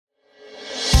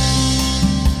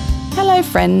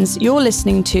Hello friends, you're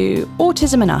listening to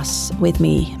Autism and Us with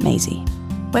me, Maisie.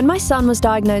 When my son was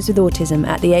diagnosed with autism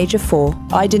at the age of 4,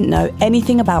 I didn't know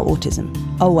anything about autism.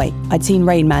 Oh wait, I'd seen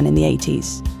Rain Man in the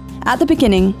 80s. At the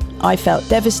beginning, I felt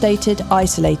devastated,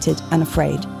 isolated and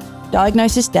afraid.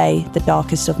 Diagnosis day, the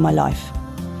darkest of my life.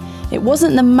 It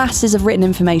wasn't the masses of written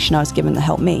information I was given that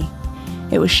helped me.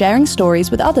 It was sharing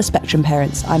stories with other Spectrum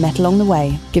parents I met along the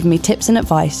way, giving me tips and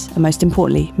advice, and most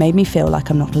importantly, made me feel like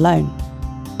I'm not alone.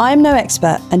 I am no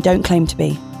expert and don't claim to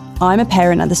be. I'm a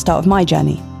parent at the start of my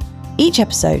journey. Each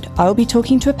episode, I will be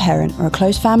talking to a parent or a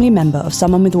close family member of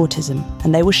someone with autism,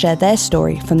 and they will share their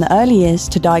story from the early years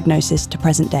to diagnosis to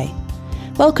present day.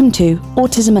 Welcome to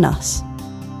Autism and Us.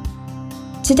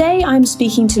 Today I'm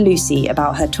speaking to Lucy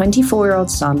about her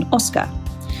 24-year-old son, Oscar.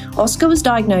 Oscar was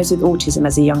diagnosed with autism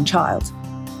as a young child.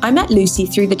 I met Lucy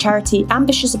through the charity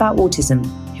Ambitious About Autism,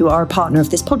 who are a partner of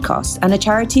this podcast, and a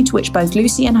charity to which both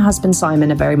Lucy and her husband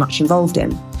Simon are very much involved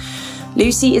in.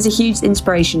 Lucy is a huge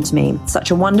inspiration to me, such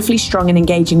a wonderfully strong and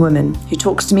engaging woman who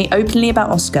talks to me openly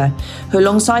about Oscar, who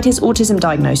alongside his autism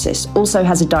diagnosis also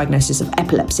has a diagnosis of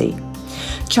epilepsy.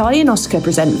 Charlie and Oscar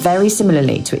present very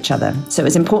similarly to each other, so it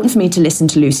was important for me to listen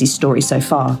to Lucy's story so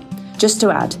far. Just to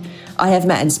add, I have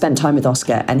met and spent time with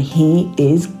Oscar, and he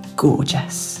is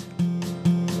gorgeous.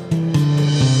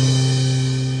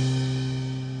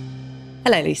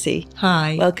 Hello, Lucy.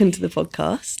 Hi. Welcome to the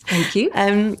podcast. Thank you.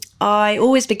 I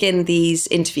always begin these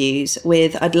interviews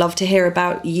with, I'd love to hear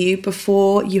about you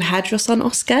before you had your son,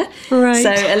 Oscar. Right. So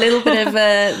a little bit of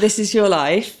this is your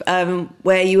life,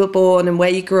 where you were born and where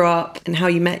you grew up and how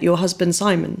you met your husband,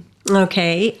 Simon.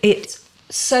 Okay. It's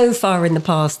so far in the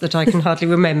past that I can hardly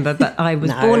remember, but I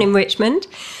was born in Richmond,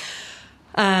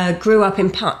 grew up in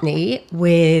Putney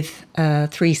with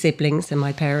 3 siblings and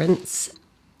my parents.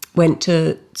 Went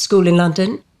to school in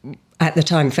London. At the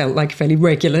time, felt like a fairly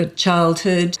regular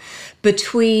childhood.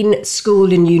 Between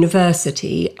school and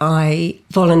university, I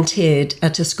volunteered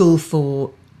at a school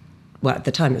for, well, at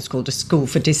the time it was called a school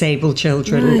for disabled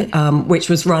children, right. Which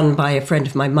was run by a friend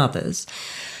of my mother's.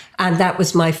 And that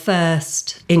was my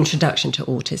first introduction to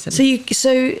autism.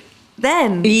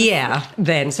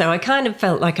 So I kind of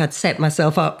felt like I'd set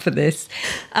myself up for this.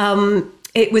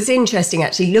 It was interesting,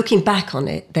 actually, looking back on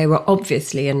it. There were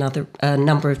obviously a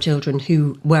number of children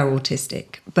who were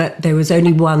autistic, but there was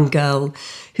only one girl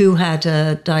who had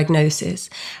a diagnosis.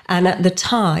 And at the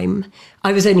time,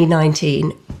 I was only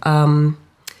 19,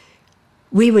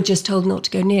 we were just told not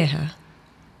to go near her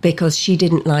because she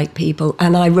didn't like people.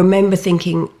 And I remember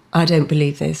thinking, I don't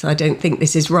believe this. I don't think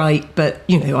this is right. But,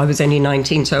 I was only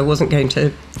 19, so I wasn't going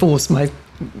to force my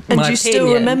And you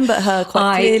still remember her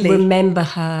quite clearly? I remember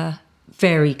her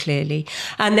very clearly.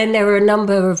 And then there were a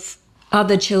number of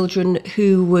other children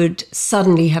who would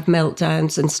suddenly have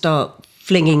meltdowns and start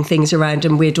flinging things around,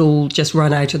 and we'd all just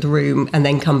run out of the room and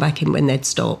then come back in when they'd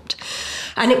stopped.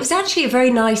 And it was actually a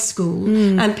very nice school,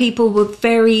 and people were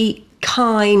very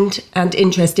kind and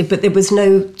interested, but there was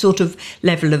no sort of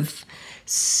level of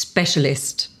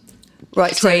specialist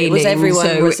training. So it was everyone,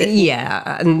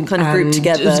 and kind of grouped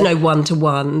together. There was no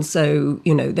one-to-one, so,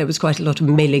 there was quite a lot of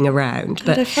milling around.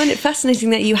 But I find it fascinating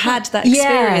that you had that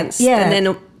experience, and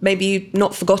then maybe you'd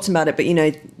not forgotten about it, but,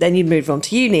 then you'd moved on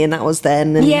to uni, and that was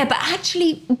then. And... Yeah, but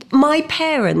actually, my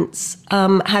parents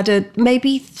had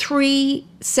maybe 3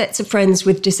 sets of friends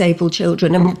with disabled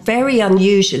children, and very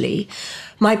unusually,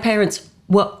 my parents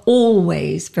were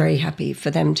always very happy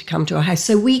for them to come to our house.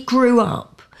 So we grew up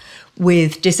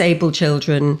with disabled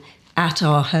children at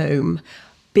our home,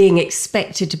 being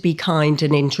expected to be kind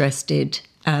and interested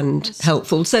and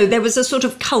helpful. So there was a sort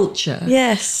of culture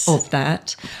of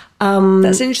that.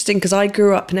 That's interesting because I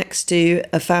grew up next to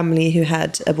a family who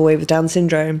had a boy with Down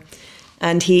syndrome,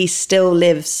 and he still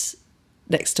lives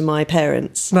next to my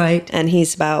parents. Right. And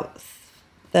he's about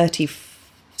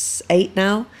 38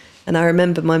 now. And I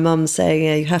remember my mum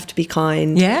saying, you have to be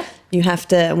kind. Yeah. You have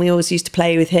to, and we always used to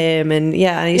play with him, and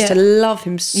I used to love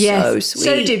him so sweet.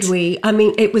 So did we. I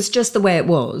mean, it was just the way it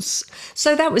was.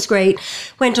 So that was great.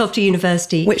 Went off to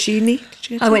university. Which uni did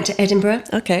you go to? I went to Edinburgh.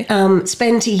 Okay.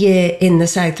 Spent a year in the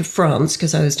south of France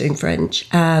because I was doing French,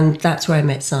 and that's where I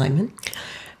met Simon.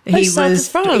 South of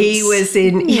France. He was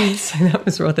in, yes, that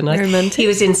was rather nice. Romantic. He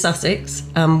was in Sussex.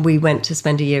 We went to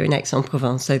spend a year in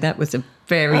Aix-en-Provence, so that was a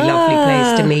very lovely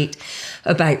place to meet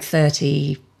about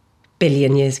 30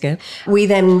 billion years ago. We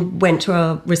then went to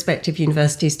our respective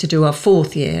universities to do our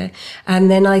 4th year, and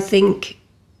then I think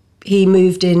he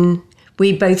moved in.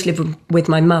 We both lived with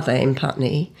my mother in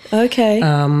Putney. Okay.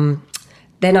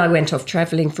 Then I went off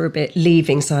travelling for a bit,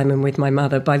 leaving Simon with my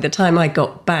mother. By the time I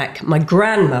got back, my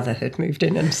grandmother had moved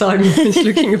in and Simon was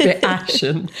looking a bit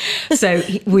ashen. So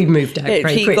we moved out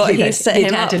very quickly.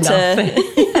 He'd had enough.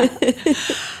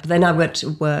 Then I went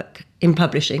to work in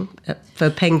publishing for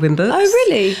Penguin Books. Oh,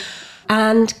 really?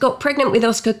 And got pregnant with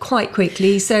Oscar quite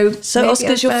quickly. So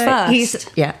Oscar's your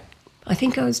first? Yeah. I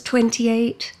think I was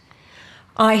 28.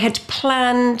 I had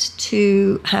planned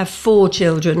to have 4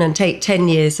 children and take 10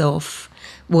 years off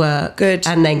work. Good.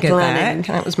 And then go planning.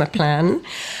 back. That was my plan.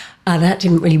 That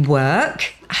didn't really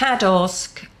work. Had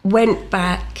Oscar, went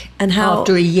back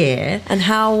after a year. And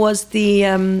how was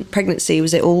the pregnancy?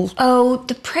 Was it all? Oh,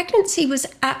 the pregnancy was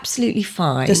absolutely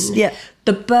fine. Yeah.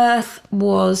 The birth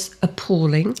was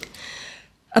appalling.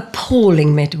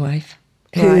 Appalling midwife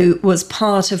who was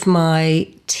part of my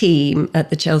team at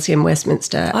the Chelsea and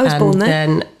Westminster. I was born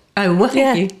there. Oh, were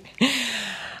you?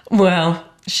 Well,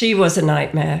 she was a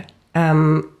nightmare.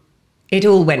 It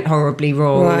all went horribly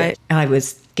wrong. Right. I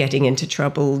was getting into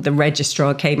trouble. The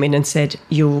registrar came in and said,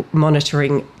 "You're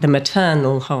monitoring the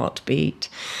maternal heartbeat,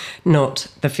 not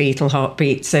the fetal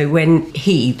heartbeat." So when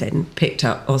he then picked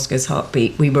up Oscar's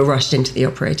heartbeat, we were rushed into the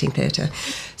operating theatre.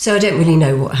 So I don't really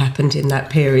know what happened in that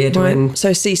period. Right.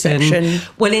 So C-section.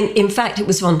 Well, in fact, it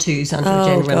was Ventouse under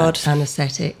general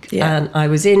anaesthetic. Yeah. And I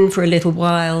was in for a little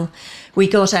while. We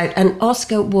got out, and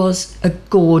Oscar was a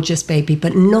gorgeous baby,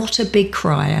 but not a big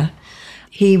crier.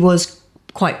 He was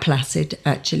quite placid,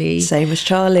 actually. Same as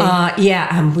Charlie. Yeah,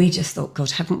 and we just thought,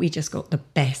 God, haven't we just got the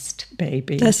best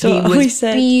baby? That's what we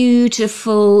said.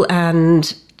 Beautiful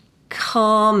and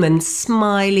calm and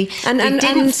smiley. And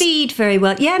didn't feed very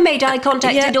well. Yeah, made eye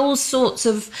contact, did all sorts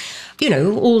of,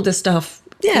 all the stuff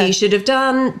he should have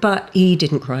done, but he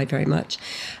didn't cry very much.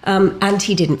 And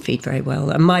he didn't feed very well.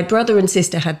 And my brother and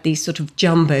sister had these sort of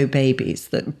jumbo babies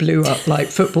that blew up like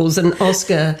footballs. And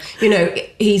Oscar,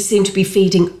 he seemed to be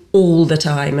feeding all the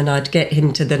time. And I'd get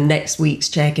him to the next week's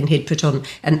check and he'd put on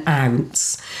an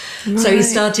ounce. Right. So he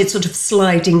started sort of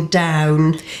sliding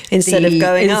down. Instead of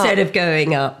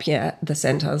going up, the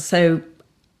centiles. So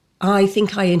I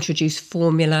think I introduced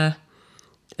formula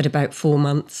at about 4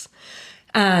 months.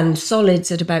 And solids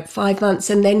at about 5 months,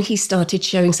 and then he started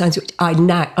showing signs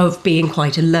of being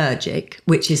quite allergic,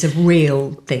 which is a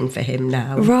real thing for him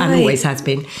now, and always has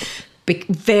been.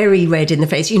 Very red in the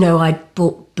face. I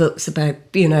bought books about,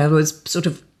 I was sort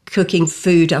of cooking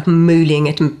food up and mooling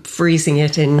it and freezing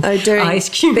it in ice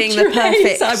cube being the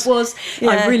perfect.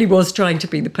 I really was trying to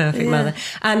be the perfect mother,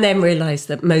 and then realised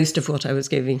that most of what I was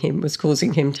giving him was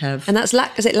causing him to have. And that's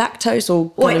is it lactose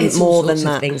or it's more than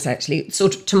that? Things actually,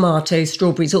 sort of tomatoes,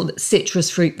 strawberries, all that citrus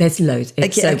fruit. There's loads.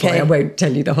 It's boring. I won't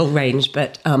tell you the whole range,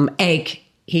 but egg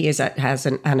he has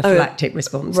an anaphylactic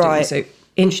response to. So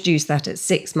introduced that at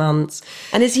 6 months.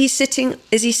 And is he sitting up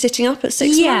at 6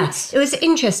 months? Yes, it was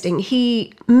interesting.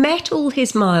 He met all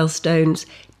his milestones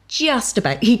just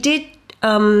about. He did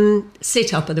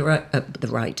sit up at the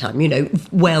right time,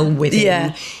 well within. Yeah.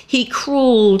 He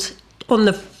crawled on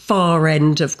the far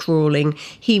end of crawling.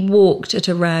 He walked at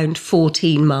around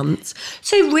 14 months.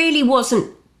 So really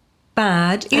wasn't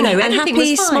bad. And everything happy,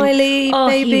 was fine. smiley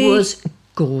baby. He was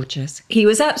gorgeous. He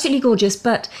was absolutely gorgeous,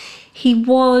 but he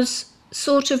was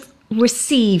sort of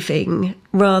receiving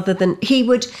rather than he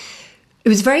was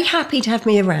very happy to have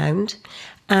me around,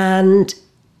 and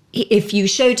if you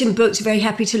showed him books, very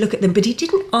happy to look at them, but he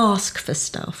didn't ask for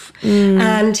stuff,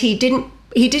 and he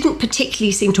didn't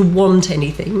particularly seem to want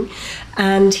anything,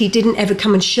 and he didn't ever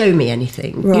come and show me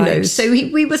anything, so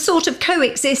we were sort of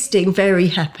coexisting very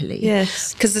happily.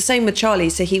 Yes, because the same with Charlie,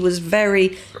 so he was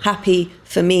very happy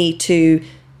for me to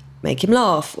make him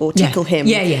laugh or tickle him.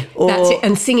 Yeah. That's it.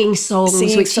 And singing songs,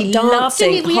 which he loved.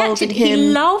 And he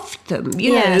loved them,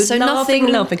 so laughing.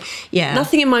 Yeah.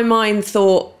 Nothing in my mind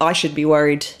thought I should be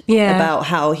worried about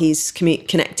how he's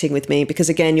connecting with me, because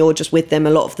again, you're just with them a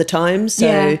lot of the time. So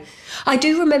yeah. I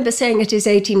do remember saying at his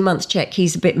 18 months check,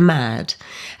 he's a bit mad.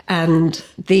 And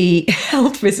the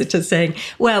health visitor saying,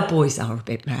 well, boys are a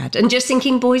bit mad. And just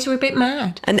thinking boys were a bit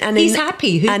mad. And he's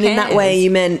happy. Who cares? In that way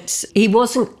you meant... He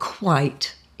wasn't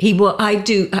quite...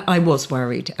 I was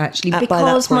worried, actually,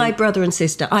 because my brother and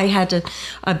sister, I had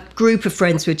a group of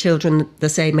friends with children the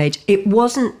same age. It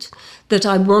wasn't that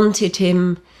I wanted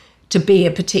him to be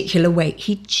a particular way.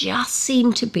 He just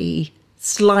seemed to be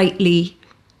slightly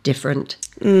different.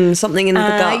 Something in the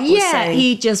gut was saying.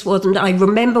 He just wasn't. I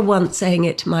remember once saying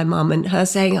it to my mum and her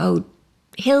saying, oh,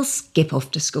 he'll skip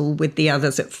off to school with the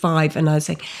others at 5. And I was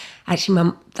saying, actually,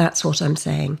 Mum, that's what I'm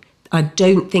saying. I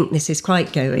don't think this is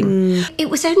quite going. It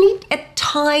was only a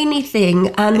tiny thing,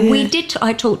 and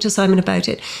I talked to Simon about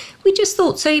it. We just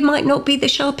thought, so he might not be the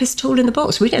sharpest tool in the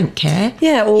box. We don't care.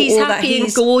 Yeah, he's happy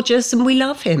and gorgeous, and we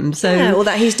love him. So, or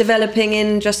that he's developing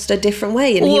in just a different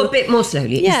way, or a bit more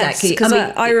slowly. Yes, exactly. Because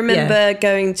I remember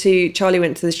Charlie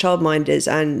went to this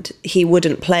childminders, and he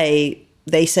wouldn't play.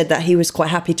 They said that he was quite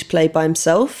happy to play by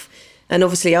himself, and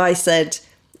obviously I said,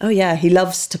 oh yeah, he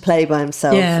loves to play by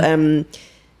himself. Yeah.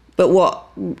 But what,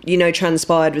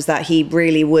 transpired was that he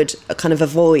really would kind of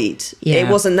avoid. Yeah. It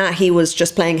wasn't that he was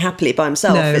just playing happily by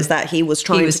himself. No, it's that he was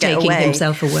trying to get away. He was taking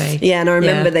himself away. Yeah, and I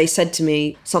remember they said to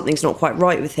me, something's not quite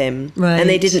right with him. Right. And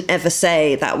they didn't ever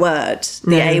say that word,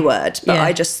 the A word. But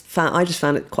I just found it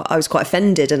I was quite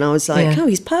offended, and I was like, oh,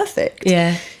 he's perfect.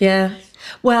 Yeah, yeah.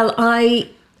 Well, I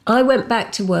went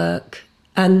back to work,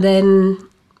 and then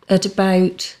at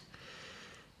about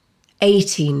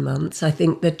 18 months, I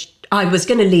think that I was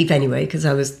going to leave anyway, because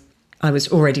I was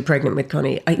already pregnant with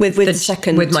Connie. With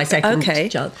my second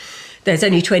child. There's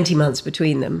only 20 months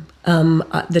between them.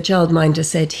 The childminder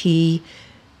said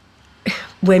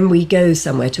when we go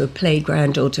somewhere to a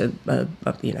playground or to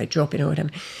drop in or whatever,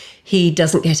 he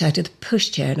doesn't get out of the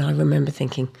pushchair. And I remember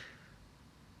thinking,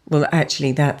 well,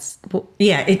 actually,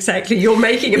 yeah, exactly. You're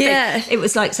making a big... It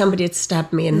was like somebody had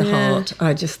stabbed me in the heart.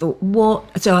 I just thought, what?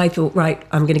 So I thought, right,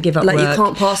 I'm going to give up work. You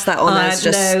can't pass that on as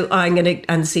just... No, I'm going to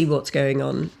and see what's going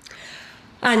on.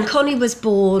 And Connie was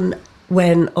born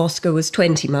when Oscar was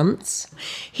 20 months.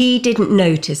 He didn't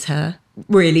notice her,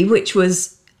 really, which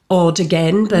was odd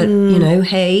again. But,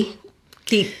 hey...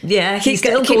 he's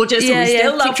still gorgeous, and we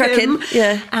still love him.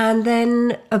 Yeah. And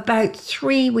then about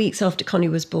 3 weeks after Connie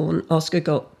was born, Oscar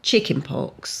got chicken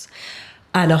pox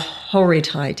and a horrid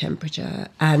high temperature.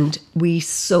 And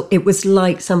it was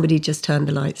like somebody just turned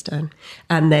the lights down.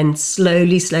 And then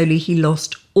slowly, he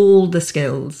lost all the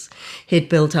skills he'd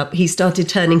built up. He started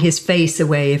turning his face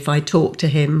away if I talked to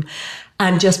him,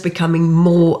 and just becoming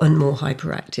more and more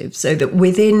hyperactive. So that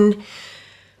within...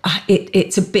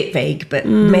 It's a bit vague, but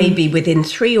maybe within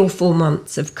 3 or 4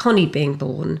 months of Connie being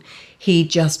born, he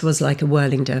just was like a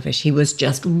whirling dervish. He was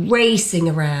just racing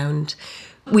around.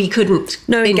 We couldn't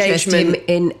interest him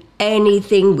in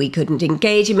anything. We couldn't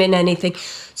engage him in anything.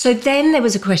 So then there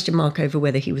was a question mark over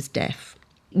whether he was deaf.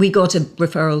 We got a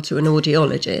referral to an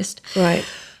audiologist. Right.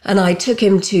 And I took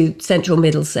him to Central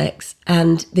Middlesex,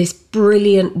 and this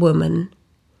brilliant woman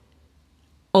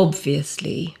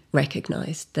obviously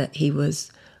recognised that he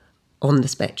was on the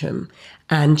spectrum,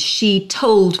 and she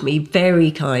told me very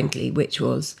kindly, which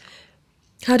was...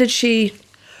 How did she...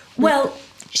 Well,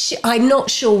 I'm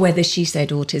not sure whether she said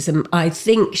autism. I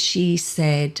think she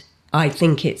said, I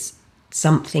think it's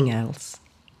something else,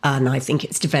 and I think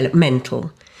it's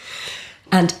developmental.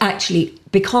 And actually,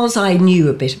 because I knew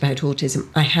a bit about autism,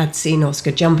 I had seen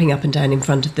Oscar jumping up and down in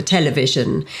front of the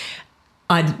television.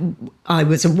 I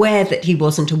was aware that he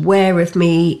wasn't aware of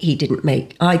me. He didn't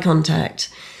make eye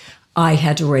contact. I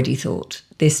had already thought,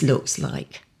 this looks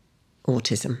like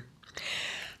autism.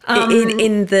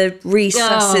 In the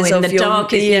recesses of the your...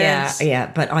 darkest,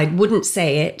 yeah, but I wouldn't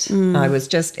say it.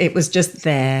 It was just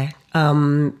there.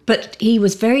 But he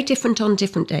was very different on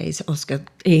different days, Oscar.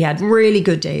 He had really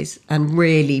good days and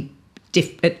really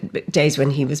days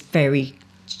when he was very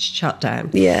shut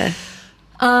down. Yeah.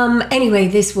 Anyway,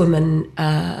 this woman,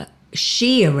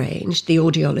 she arranged, the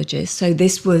audiologist, so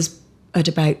this was at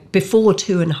about before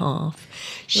 2.5,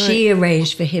 she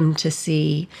arranged for him to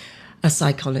see a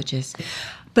psychologist.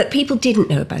 But people didn't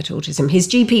know about autism. His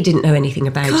GP didn't know anything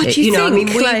about it.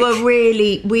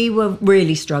 We were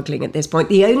really struggling at this point.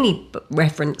 The only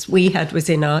reference we had was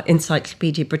in our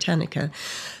Encyclopedia Britannica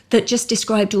that just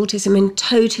described autism in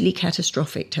totally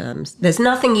catastrophic terms. There's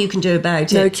nothing you can do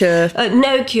about it. No cure.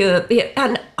 No cure.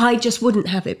 And I just wouldn't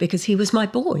have it because he was my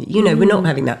boy. We're not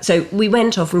having that. So we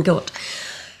went off and got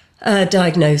a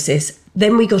diagnosis.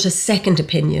 Then we got a second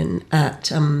opinion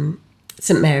at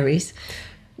St Mary's,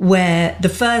 where the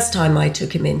first time I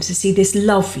took him in to see this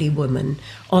lovely woman,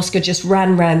 Oscar just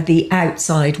ran round the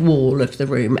outside wall of the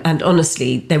room, and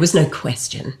honestly, there was no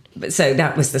question. So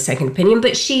that was the second opinion,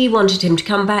 but she wanted him to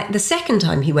come back. The second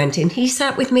time he went in, he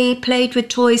sat with me, played with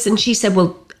toys, and she said,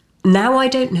 well, now I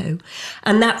don't know.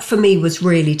 And that for me was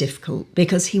really difficult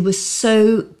because he was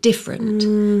so different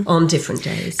on different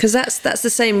days. Because that's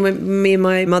the same when me and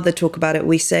my mother talk about it.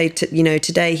 We say,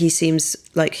 today he seems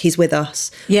like he's with us.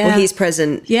 Yeah. Or he's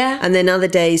present. Yeah. And then other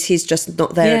days he's just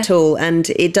not there at all. And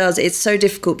it's so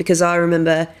difficult because I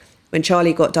remember when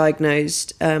Charlie got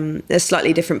diagnosed, a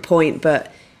slightly different point,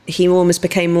 but he almost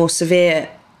became more severe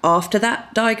after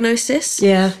that diagnosis.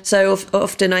 Yeah. So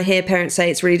often I hear parents say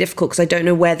it's really difficult because I don't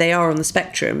know where they are on the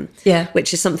spectrum. Yeah.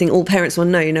 Which is something all parents want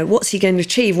to know. You know, what's he going to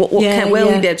achieve? What will he be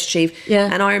able to achieve? Yeah.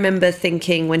 And I remember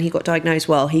thinking when he got diagnosed,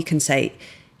 well, he can say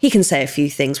a few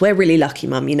things. We're really lucky,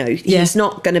 Mum. You know, he's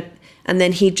not going to. And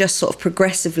then he just sort of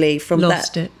progressively from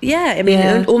lost that. It. Yeah. I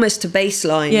mean, almost to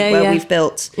baseline where we've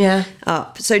built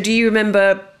up. So do you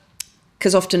remember?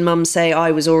 Because often mums say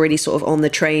I was already sort of on the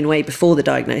train way before the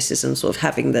diagnosis and sort of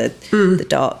having the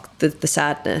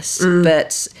sadness.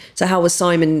 But so how was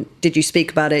Simon? Did you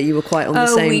speak about it? You were quite on the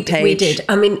same page. We did.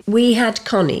 I mean, we had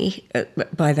Connie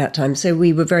by that time, so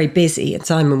we were very busy and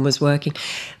Simon was working.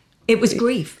 It was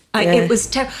grief. It was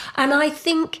terrible. And I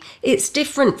think it's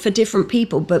different for different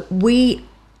people, but we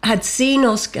had seen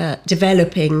Oscar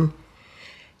developing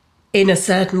in a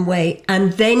certain way,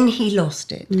 and then he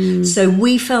lost it. So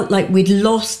we felt like we'd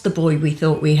lost the boy we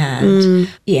thought we had.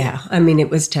 Yeah, I mean, it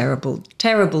was terrible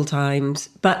times.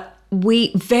 But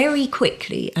we very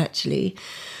quickly, actually,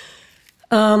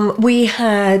 we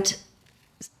had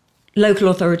local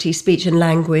authority speech and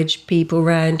language people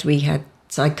round. We had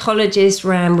psychologists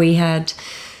round. We had,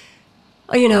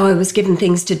 I was given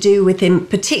things to do with him,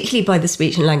 particularly by the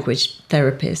speech and language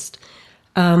therapist.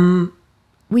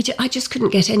 I just couldn't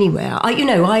get anywhere.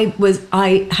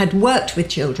 I had worked with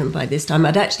children by this time.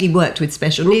 I'd actually worked with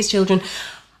special needs children.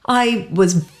 I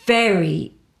was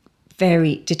very,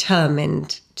 very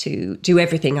determined to do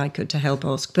everything I could to help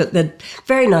Oscar. But the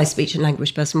very nice speech and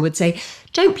language person would say,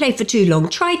 don't play for too long,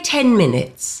 try 10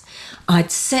 minutes.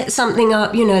 I'd set something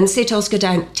up, and sit Oscar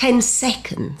down. 10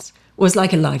 seconds was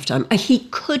like a lifetime. He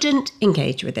couldn't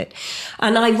engage with it.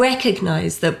 And I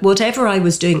recognised that whatever I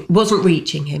was doing wasn't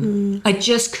reaching him. I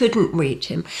just couldn't reach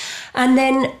him. And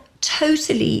then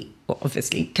totally,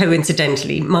 obviously,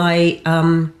 coincidentally, my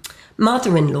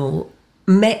mother-in-law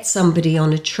met somebody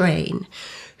on a train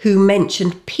who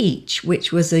mentioned Peach,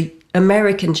 which was an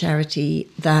American charity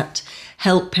that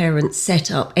helped parents set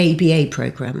up ABA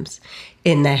programmes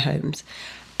in their homes.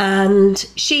 And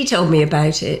she told me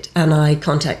about it and I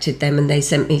contacted them and they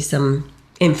sent me some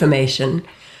information.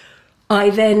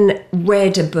 I then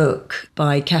read a book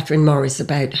by Catherine Morris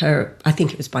about her. I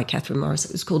think it was by Catherine Morris.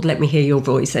 It was called Let Me Hear Your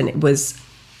Voice. And it was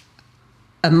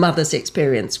a mother's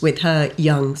experience with her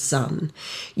young son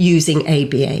using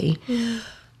ABA. Yeah.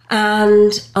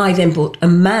 And I then bought a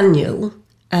manual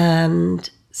and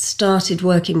started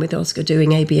working with Oscar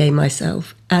doing ABA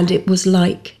myself. And it was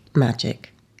like magic.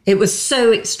 It was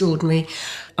so extraordinary.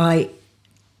 I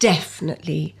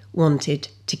definitely wanted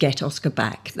to get Oscar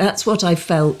back. That's what I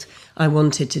felt I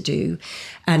wanted to do.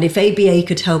 And if ABA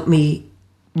could help me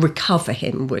recover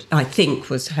him, which I think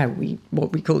was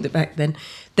what we called it back then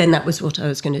that was what I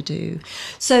was going to do.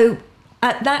 So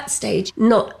at that stage,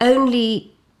 not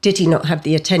only did he not have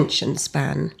the attention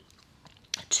span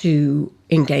to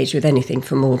engage with anything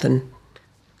for more than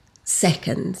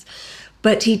seconds,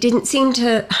 but he didn't seem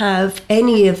to have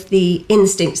any of the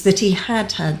instincts that he had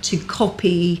to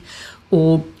copy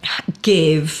or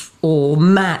give or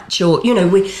match or,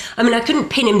 I couldn't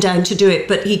pin him down to do it,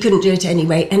 but he couldn't do it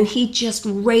anyway. And he just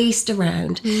raced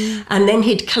around and then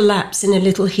he'd collapse in a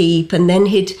little heap and then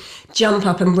he'd jump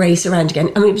up and race around again.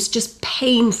 It was just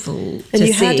painful to see. And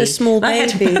you had a small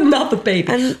baby. I had another baby.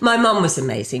 And my mum was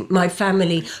amazing. My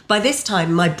family, by this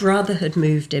time, my brother had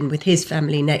moved in with his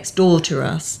family next door to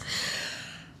us.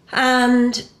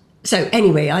 And so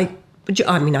anyway, I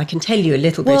can tell you a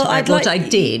little bit about what I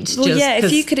did. Well,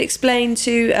 if you could explain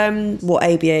to what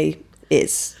ABA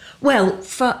is. Well,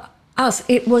 for us,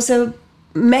 it was a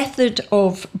method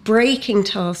of breaking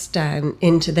tasks down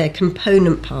into their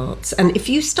component parts. And if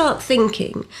you start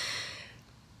thinking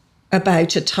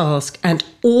about a task and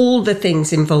all the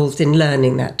things involved in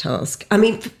learning that task.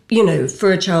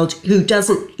 For a child who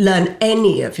doesn't learn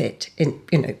any of it,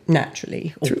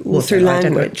 naturally. Or through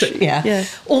language.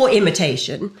 Or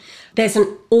imitation. There's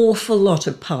an awful lot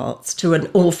of parts to an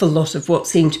awful lot of what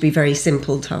seem to be very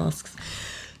simple tasks.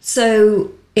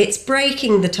 So it's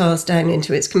breaking the task down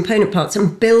into its component parts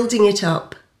and building it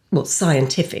up,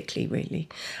 scientifically, really,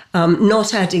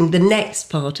 not adding the next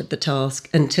part of the task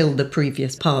until the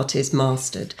previous part is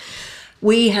mastered.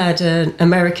 We had an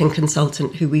American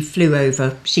consultant who we flew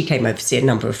over. She came over to see a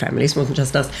number of families, wasn't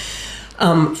just us,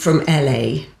 from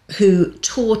LA, who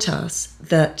taught us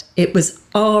that it was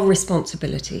our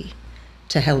responsibility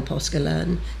to help Oscar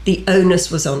learn. The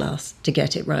onus was on us to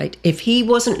get it right. If he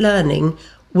wasn't learning,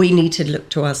 we need to look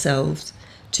to ourselves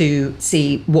to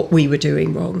see what we were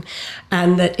doing wrong,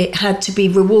 and that it had to be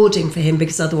rewarding for him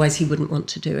because otherwise he wouldn't want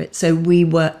to do it. So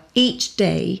each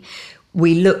day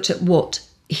we looked at what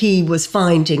he was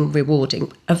finding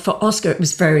rewarding. For Oscar, it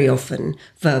was very often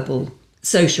verbal,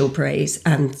 social praise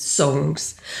and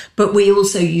songs. But we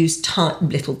also used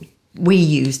we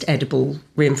used edible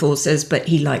reinforcers, but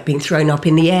he liked being thrown up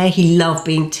in the air. He loved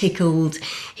being tickled.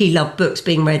 He loved books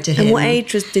being read to him. And what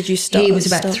age did you start? He was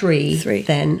about three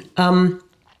then.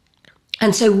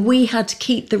 And so we had to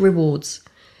keep the rewards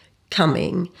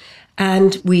coming.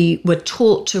 And we were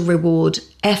taught to reward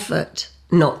effort,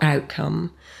 not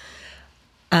outcome.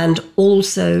 And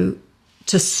also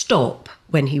to stop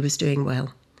when he was doing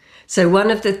well. So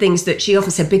one of the things that she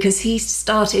often said, because he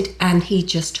started and he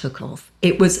just took off.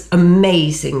 It was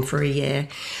amazing for a year.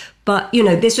 But,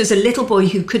 this was a little boy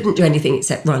who couldn't do anything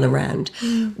except run around.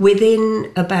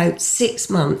 Within about 6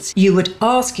 months, you would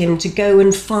ask him to go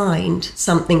and find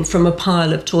something from a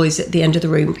pile of toys at the end of the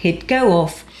room. He'd go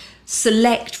off,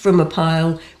 select from a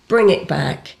pile, bring it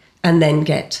back, and then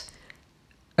get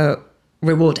a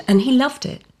reward. And he loved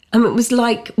it. It was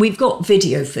like, we've got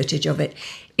video footage of it.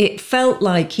 It felt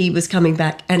like he was coming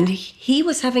back and he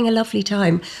was having a lovely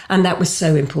time. And that was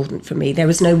so important for me. There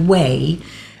was no way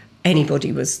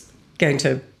anybody was going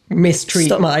to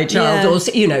mistreat my child or,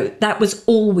 that was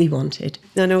all we wanted.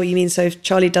 I know what you mean. So if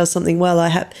Charlie does something well,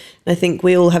 I think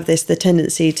we all have the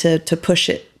tendency to push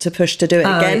to do it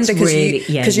again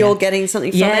because you're getting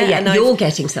something from it. And you're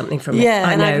getting something from it.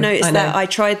 Yeah, and I've noticed that. I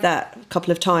tried that a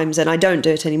couple of times and I don't do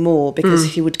it anymore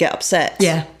because he would get upset.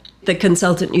 Yeah. The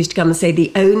consultant used to come and say,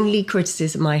 the only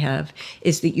criticism I have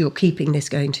is that you're keeping this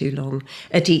going too long.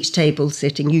 At each table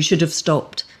sitting, you should have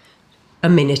stopped a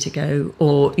minute ago,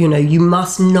 or, you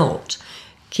must not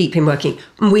keep him working.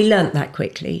 And we learnt that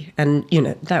quickly. And,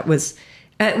 it was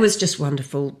just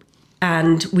wonderful.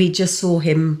 And we just saw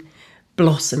him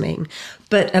blossoming.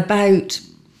 But about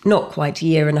not quite a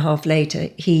year and a half later,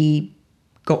 he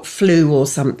got flu or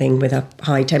something with a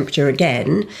high temperature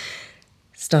again,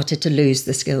 started to lose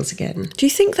the skills again. Do you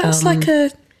think that's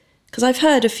because I've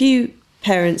heard a few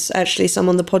parents, actually some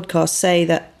on the podcast, say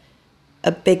that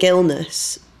a big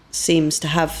illness seems to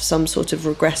have some sort of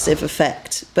regressive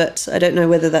effect, but I don't know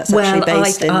whether that's actually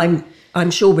based in...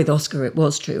 I'm sure with Oscar it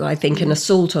was true. I think an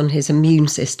assault on his immune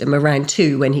system around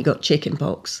 2 when he got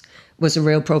chickenpox was a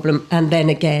real problem. And then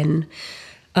again,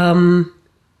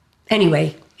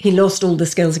 anyway, he lost all the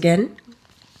skills again,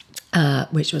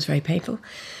 which was very painful.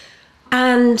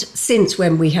 And since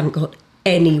when we haven't got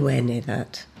anywhere near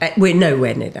that. We're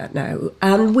nowhere near that now.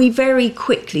 And we very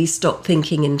quickly stopped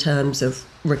thinking in terms of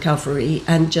recovery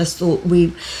and just thought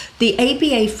the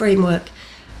ABA framework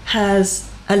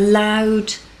has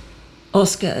allowed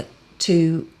Oscar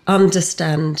to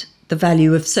understand the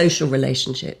value of social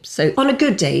relationships. So on a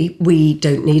good day, we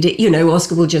don't need it.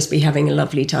 Oscar will just be having a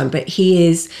lovely time, but he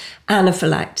is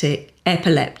anaphylactic,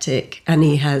 epileptic, and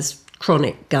he has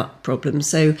chronic gut problems.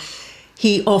 So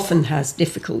he often has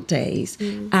difficult days.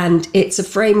 And it's a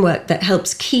framework that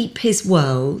helps keep his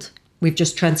world. We've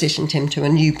just transitioned him to a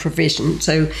new provision,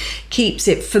 so keeps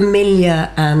it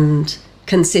familiar and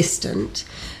consistent.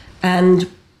 And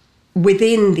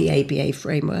within the ABA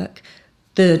framework,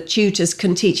 the tutors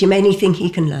can teach him anything he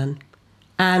can learn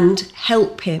and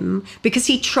help him because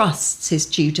he trusts his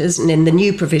tutors. And in the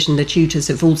new provision, the tutors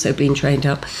have also been trained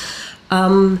up.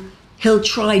 He'll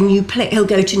try he'll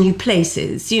go to new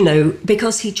places,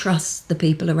 because he trusts the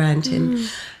people around him.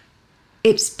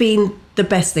 It's been the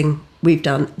best thing we've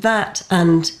done. That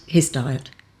and his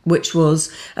diet, which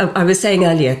was, I was saying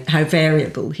earlier how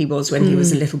variable he was when he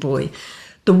was a little boy.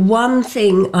 The one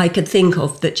thing I could think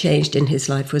of that changed in his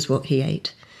life was what he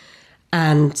ate.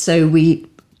 And so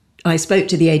I spoke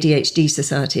to the ADHD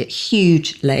Society at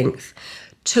huge length,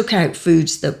 took out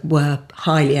foods that were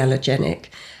highly allergenic,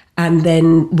 and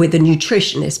then with a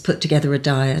nutritionist put together a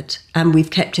diet. And we've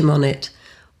kept him on it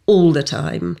all the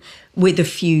time with a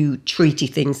few treaty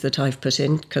things that I've put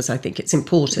in because I think it's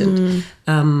important.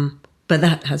 But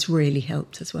that has really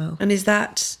helped as well. And is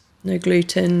that no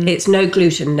gluten? It's no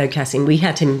gluten, no casein. We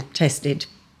had him tested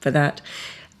for that.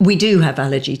 We do have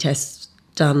allergy tests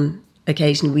done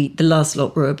occasionally. The last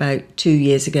lot were about 2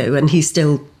 years ago and he's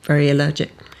still very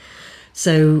allergic.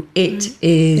 So it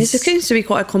is... It seems to be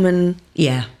quite a common...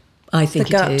 Yeah, I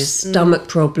think it is. Stomach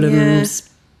problems,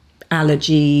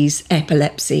 allergies,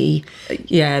 epilepsy.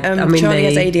 Yeah, Charlie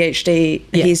has ADHD.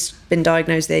 Yeah. He's been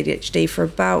diagnosed with ADHD for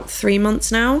about 3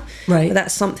 months now. Right. But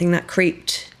that's something that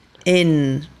creeped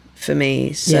in for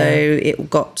me. So it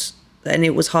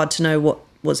was hard to know what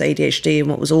was ADHD and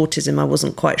what was autism. I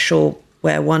wasn't quite sure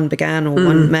where one began or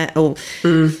one met.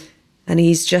 And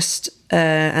he's just...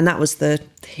 and that was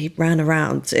he ran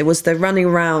around. It was the running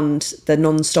around, the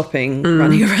non-stopping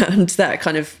running around that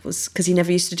kind of was, because he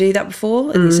never used to do that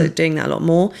before. And so doing that a lot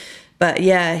more. But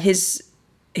yeah,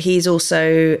 he's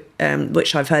also,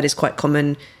 which I've heard is quite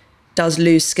common, does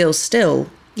lose skills still.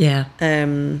 Yeah.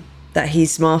 That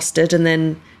he's mastered, and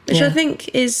then, which I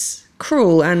think is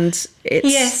cruel, and it's...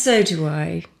 Yes, so do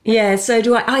I. Yeah, so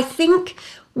do I. I think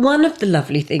one of the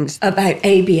lovely things about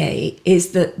ABA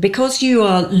is that because you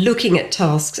are looking at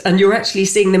tasks and you're actually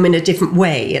seeing them in a different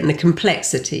way and the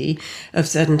complexity of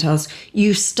certain tasks,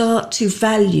 you start to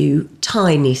value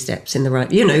tiny steps in the right,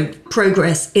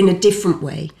 progress in a different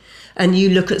way. And you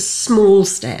look at small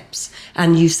steps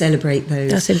and you celebrate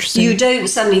those. That's interesting. You don't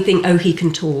suddenly think, oh, he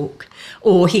can talk,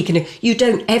 or he can... You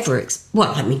don't ever... I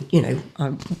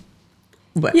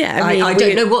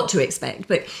don't know what to expect,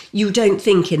 but you don't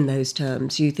think in those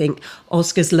terms. You think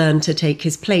Oscar's learned to take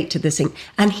his plate to the sink,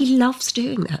 and he loves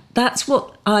doing that. That's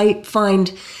what I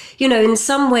find, in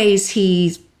some ways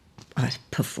he's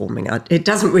performing. It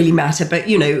doesn't really matter, but,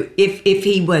 if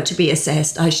he were to be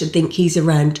assessed, I should think he's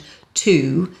around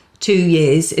 2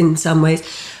 years in some ways.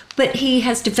 But he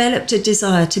has developed a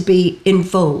desire to be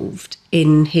involved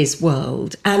in his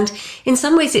world. And in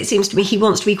some ways, it seems to me he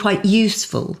wants to be quite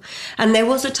useful. And there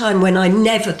was a time when I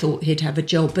never thought he'd have a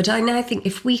job. But I now think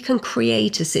if we can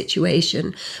create a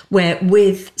situation where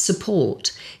with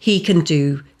support, he can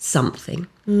do something,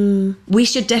 we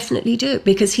should definitely do it,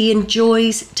 because he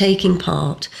enjoys taking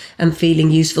part and feeling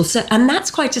useful. And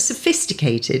that's quite a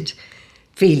sophisticated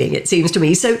feeling, it seems to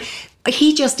me. So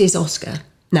he just is Oscar.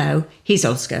 No, he's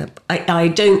Oscar. I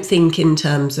don't think in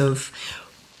terms of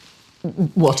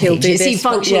what He'll age do is he this,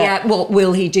 functioning at, what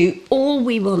will he do. All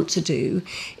we want to do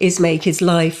is make his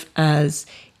life as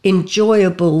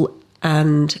enjoyable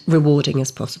and rewarding as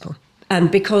possible.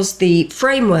 And because the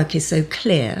framework is so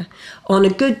clear, on a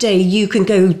good day you can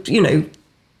go,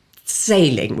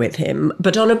 sailing with him,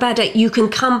 but on a bad day you can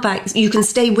come back, you can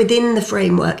stay within the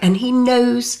framework, and he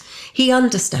knows, he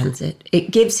understands it. It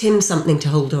gives him something to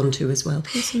hold on to as well.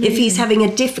 If he's having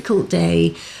a difficult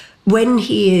day, when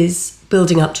he is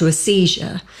building up to a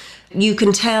seizure, you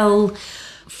can tell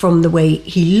from the way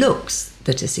he looks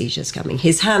that a seizure's coming.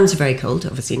 His hands are very cold,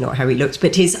 obviously not how he looks,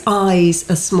 but his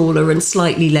eyes are smaller and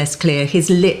slightly less clear. His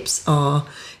lips are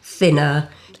thinner,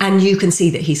 and you can see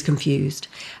that he's confused.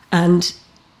 And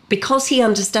because he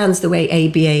understands the way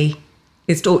ABA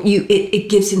is taught, it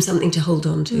gives him something to hold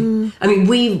on to. I mean,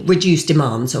 we reduce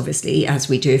demands, obviously, as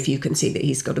we do if you can see that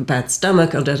he's got a bad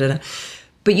stomach, or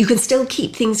but you can still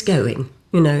keep things going,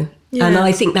 Yeah. And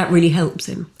I think that really helps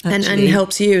him. And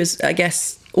helps you, as I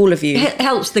guess, all of you. It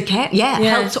helps the care. Yeah,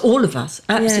 helps all of us.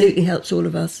 Absolutely helps all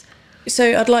of us.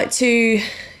 So I'd like to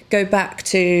go back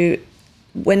to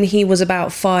when he was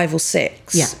about 5 or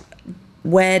 6. Yeah.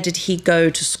 Where did he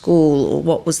go to school, or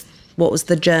what was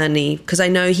the journey? Because I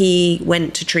know he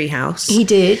went to Treehouse. He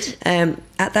did.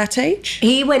 At that age?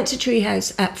 He went to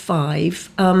Treehouse at 5.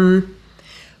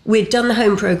 We'd done the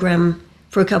home programme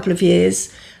for a couple of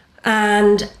years,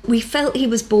 and we felt he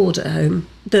was bored at home,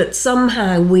 that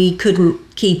somehow we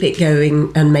couldn't keep it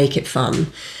going and make it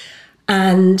fun.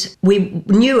 And we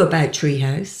knew about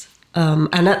Treehouse.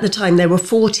 And at the time there were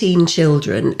 14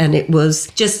 children, and it was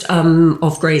just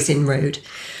off Gray's Inn Road.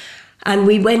 And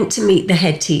we went to meet the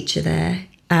head teacher there,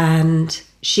 and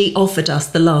she offered us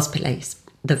the last place,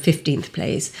 the 15th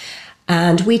place.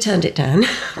 And we turned it down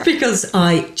because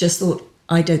I just thought,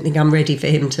 I don't think I'm ready for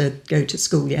him to go to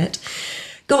school yet.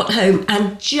 Got home,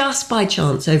 and just by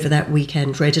chance over that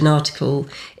weekend read an article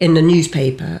in the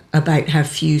newspaper about how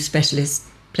few specialist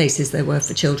places there were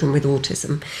for children with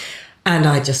autism. And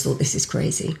I just thought, this is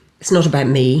crazy. It's not about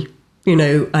me,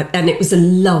 and it was a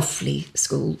lovely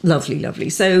school, lovely.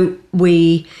 So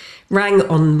we rang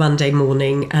on Monday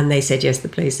morning, and they said, yes, the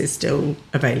place is still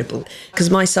available.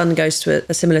 Because my son goes to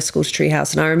a similar school to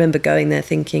Treehouse, and I remember going there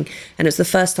thinking, and it was the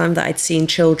first time that I'd seen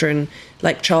children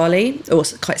like Charlie, or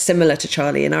quite similar to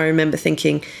Charlie, and I remember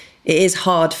thinking, it is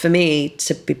hard for me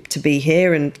to be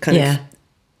here and kind of,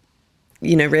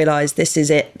 realise this is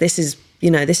it, this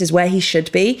is where he should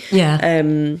be.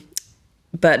 Yeah.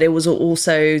 But it was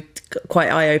also quite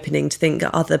eye-opening to think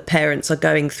that other parents are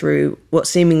going through what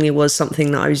seemingly was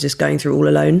something that I was just going through all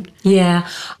alone. Yeah,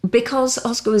 because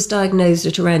Oscar was diagnosed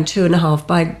at around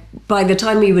 2.5. By the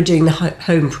time we were doing the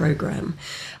home programme,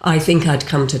 I think I'd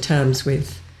come to terms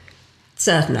with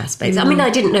certain aspects. I mean, I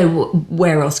didn't know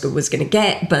where Oscar was going to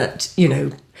get, but,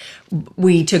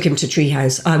 we took him to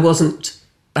Treehouse.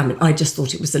 I just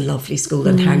thought it was a lovely school,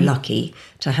 and how lucky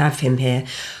to have him here.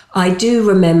 I do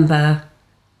remember,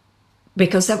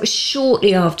 because that was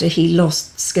shortly after he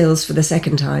lost skills for the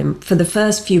second time. For the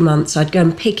first few months, I'd go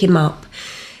and pick him up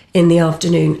in the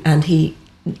afternoon, and he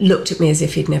looked at me as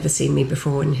if he'd never seen me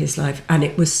before in his life. And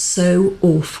it was so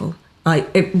awful.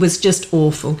 It was just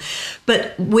awful.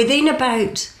 But within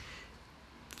about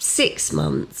 6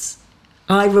 months,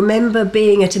 I remember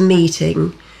being at a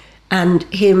meeting and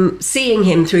seeing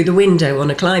him through the window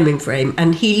on a climbing frame,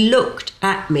 and he looked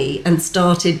at me and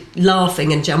started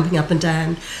laughing and jumping up and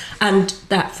down. And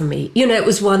that, for me, it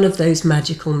was one of those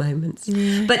magical moments.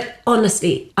 Yeah. But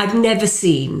honestly, I've never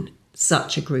seen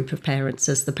such a group of parents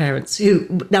as the parents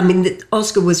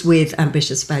Oscar was with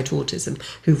Ambitious About Autism,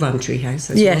 who run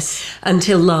Treehouse as well,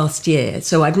 until last year.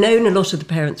 So I've known a lot of the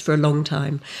parents for a long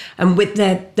time. And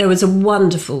there was a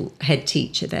wonderful head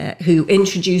teacher there who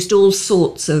introduced all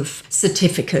sorts of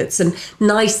certificates and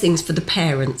nice things for the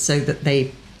parents so that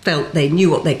they felt they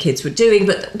knew what their kids were doing,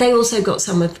 but they also got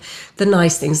some of the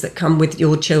nice things that come with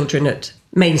your children at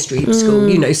mainstream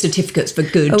school, certificates for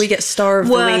good. Oh, we get Star of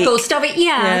the Week. Or Star of it.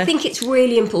 Yeah, I think it's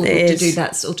really important to do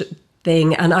that sort of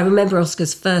thing. And I remember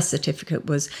Oscar's first certificate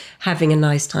was having a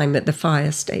nice time at the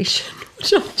fire station,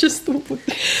 which I just thought was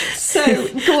so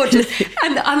gorgeous.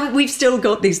 And we've still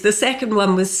got these. The second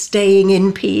one was staying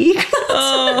in peak.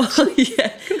 Oh,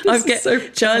 yeah.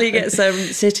 Charlie gets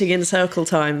sitting in circle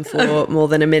time for more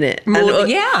than a minute.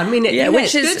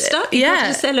 Which it's good stuff. You've got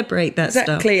to celebrate that stuff.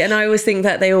 Exactly. And I always think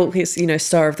that they all,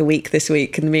 Star of the Week this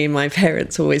week, and me and my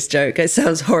parents always joke. It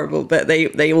sounds horrible, but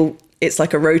they all, it's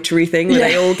like a Rotary thing where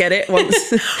they all get it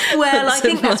once. Well, I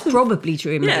think that's probably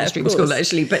true in mainstream school,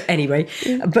 actually. But anyway,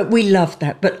 but we loved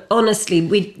that. But honestly,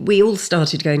 we all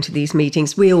started going to these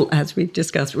meetings. We all, as we've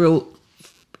discussed, we're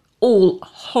all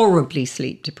horribly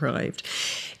sleep deprived,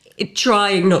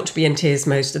 trying not to be in tears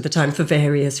most of the time for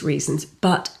various reasons.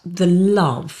 But the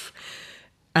love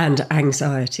and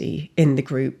anxiety in the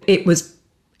group, it was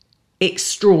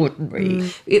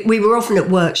extraordinary. We were often at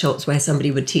workshops where somebody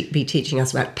would be teaching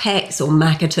us about PECS or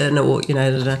Makaton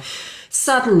or,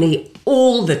 Suddenly,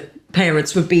 all the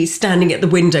parents would be standing at the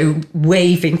window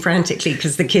waving frantically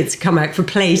because the kids had come out for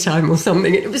playtime or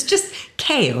something. It was just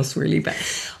chaos, really. But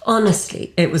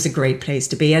honestly, it was a great place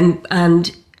to be.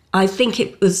 And I think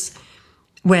it was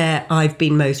where I've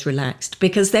been most relaxed,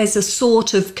 because there's a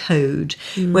sort of code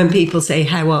when people say,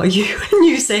 "How are you?" and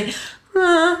you say,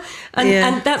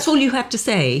 and that's all you have to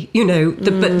say,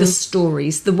 but the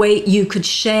stories, the way you could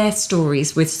share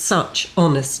stories with such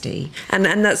honesty. And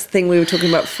that's the thing we were talking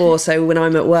about before. So when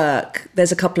I'm at work,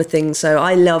 there's a couple of things. So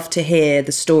I love to hear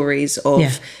the stories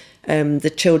of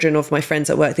the children of my friends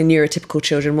at work, the neurotypical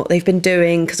children, what they've been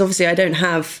doing. Because obviously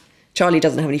Charlie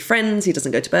doesn't have any friends, he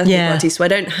doesn't go to birthday parties, so I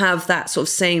don't have that sort of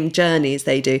same journey as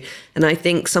they do. And I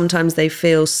think sometimes they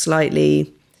feel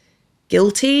slightly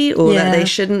guilty or that they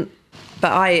shouldn't.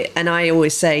 But I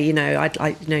always say, you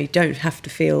don't have to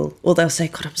feel, or they'll say,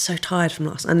 God, I'm so tired from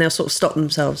last, and they'll sort of stop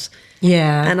themselves.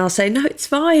 Yeah. And I'll say, no, it's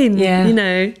fine. Yeah.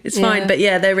 It's fine. But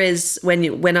there is,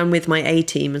 when I'm with my A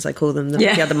team, as I call them,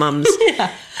 the other mums,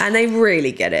 and they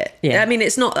really get it. Yeah. I mean,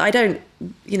 it's not, I don't,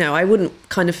 I wouldn't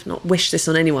kind of not wish this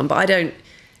on anyone, but I don't,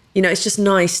 it's just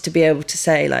nice to be able to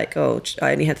say, like, oh,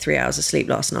 I only had 3 hours of sleep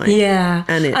last night. Yeah.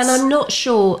 And I'm not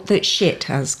sure that shit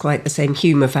has quite the same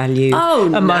humour value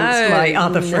amongst my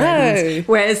other friends.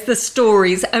 Whereas the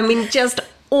stories, I mean, just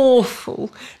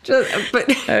awful.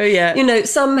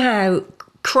 Somehow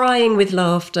crying with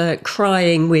laughter,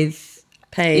 crying with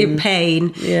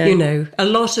pain, a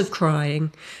lot of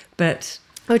crying. But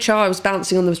I was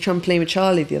bouncing on the trampoline with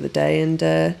Charlie the other day, and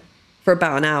for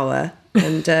about an hour,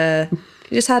 and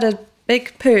he just had a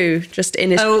big poo just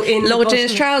in his lodged in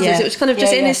his trousers. Yeah. It was kind of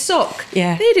just in his sock.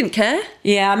 Yeah, he didn't care.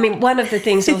 Yeah, I mean, one of the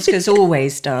things Oscar's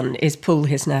always done is pull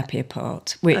his nappy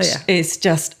apart, which is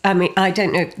just, I mean, I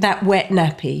don't know, that wet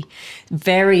nappy,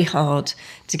 very hard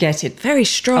to get it. Very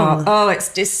strong. Oh,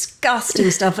 it's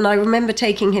disgusting stuff. And I remember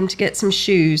taking him to get some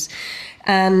shoes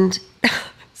and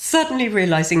suddenly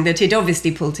realising that he'd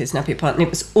obviously pulled his nappy apart and it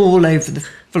was all over the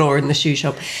floor in the shoe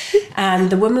shop. And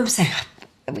the woman was saying,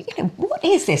 what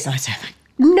is this? I said,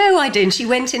 no idea. And she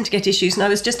went in to get his shoes and I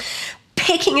was just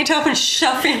picking it up and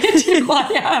shoving it in my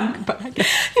handbag.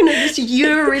 This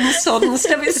urine sodden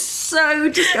stuff. It's so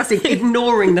disgusting,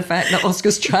 ignoring the fact that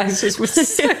Oscar's trousers were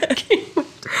soaking.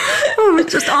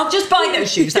 I'll just buy those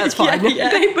shoes, that's fine.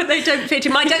 But they don't fit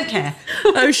him, I don't care.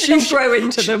 She'll grow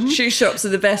into them. Shoe shops are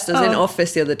the best. I was in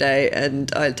office the other day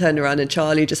and I turned around and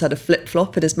Charlie just had a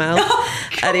flip-flop in his mouth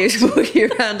and he was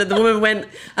walking around and the woman went,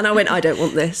 and I went, I don't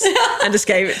want this, and just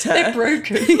gave it to her. They're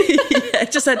broken.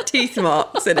 It just had teeth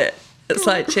marks in it. It's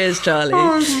like, cheers, Charlie.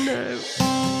 Oh, no.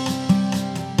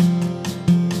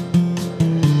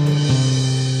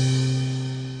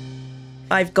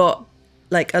 I've got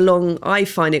I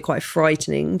find it quite a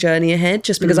frightening journey ahead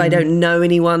just because I don't know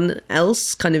anyone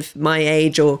else kind of my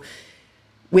age or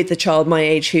with a child my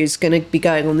age who's going to be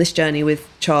going on this journey with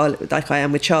Charlie, like I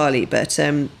am with Charlie. But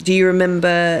do you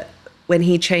remember when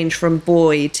he changed from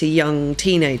boy to young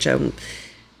teenager?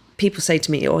 People say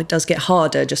to me, it does get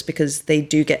harder just because they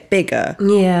do get bigger.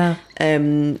 Yeah.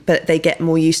 But they get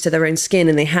more used to their own skin,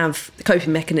 and they have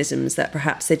coping mechanisms that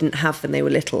perhaps they didn't have when they were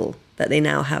little, that they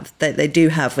now have, that they do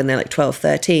have when they're like 12,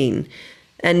 13.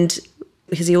 And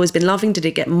has he always been loving? Did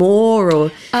it get more?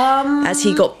 Or as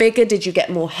he got bigger, did you get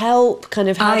more help? Kind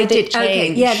of how did it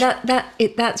change? Okay. Yeah,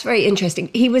 that's very interesting.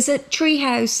 He was at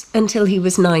Treehouse until he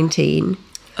was 19.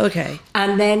 Okay.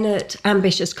 And then at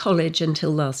Ambitious College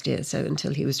until last year, so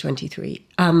until he was 23.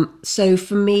 So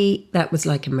for me, that was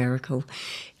like a miracle.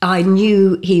 I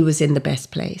knew he was in the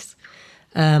best place.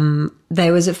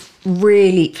 There was a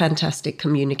really fantastic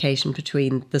communication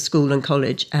between the school and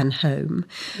college and home.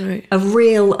 Right. A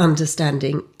real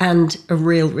understanding and a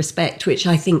real respect, which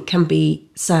I think can be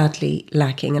sadly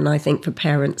lacking. And I think for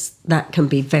parents, that can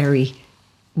be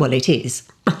it is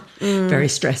very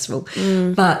stressful.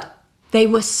 But they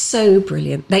were so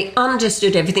brilliant. They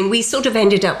understood everything. We sort of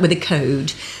ended up with a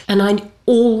code. And I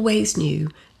always knew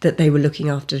that they were looking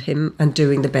after him and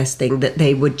doing the best thing, that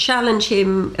they would challenge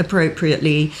him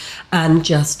appropriately and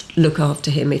just look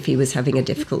after him if he was having a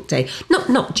difficult day.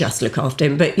 Not just look after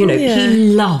him, but, he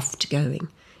loved going.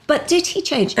 But did he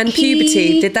change? And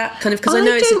puberty, did that kind of, because I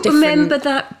know it's a different... I don't remember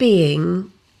that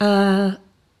being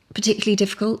particularly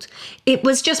difficult. It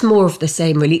was just more of the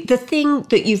same, really. The thing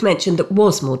that you've mentioned that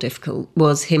was more difficult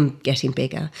was him getting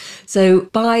bigger. So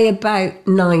by about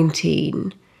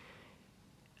 19,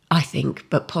 I think,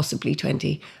 but possibly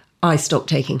 20, I stopped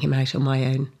taking him out on my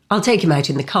own. I'll take him out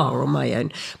in the car on my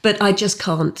own, but I just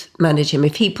can't manage him.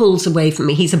 If he pulls away from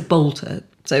me, he's a bolter.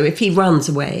 So if he runs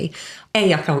away,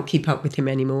 I can't keep up with him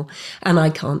anymore, and I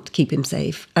can't keep him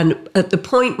safe. And at the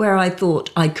point where I thought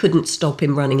I couldn't stop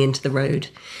him running into the road,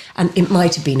 and it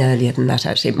might have been earlier than that,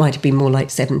 actually. It might have been more like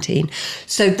 17.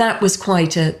 So that was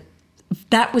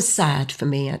that was sad for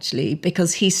me, actually,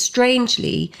 because he's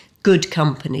strangely good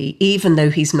company, even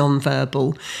though he's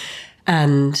non-verbal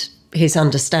and his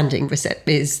understanding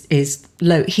is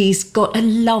low. He's got a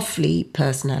lovely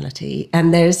personality,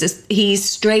 and he's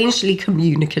strangely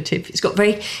communicative. He's got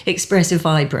very expressive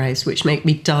eyebrows, which make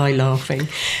me die laughing.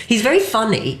 He's very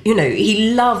funny,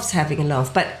 he loves having a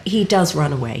laugh, but he does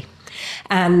run away.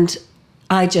 And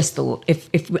I just thought,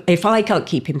 if I can't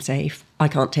keep him safe, I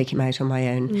can't take him out on my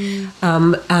own.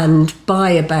 And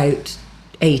by about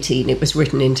 18, it was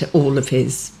written into all of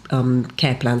his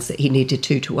care plans that he needed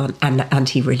 2-to-1, and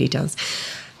he really does.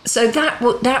 So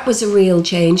that was a real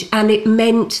change, and it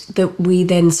meant that we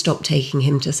then stopped taking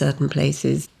him to certain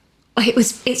places.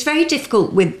 It's very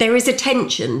difficult. There is a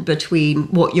tension between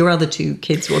what your other two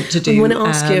kids want to do. I want to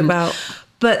ask you about,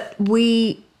 but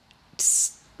we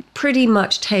pretty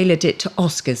much tailored it to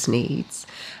Oscar's needs,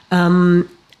 and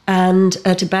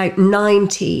at about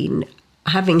 19.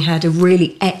 Having had a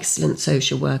really excellent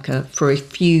social worker for a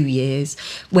few years,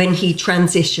 when he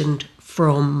transitioned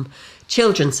from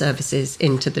children's services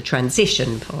into the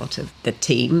transition part of the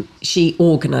team, she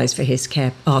organised for his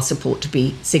care, our support to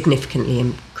be significantly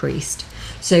increased.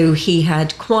 So he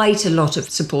had quite a lot of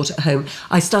support at home.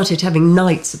 I started having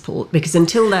night support because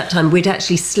until that time we'd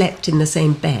actually slept in the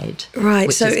same bed.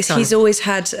 Right, so he's always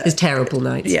had... his terrible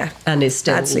nights. Yeah, and is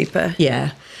still... bad sleeper.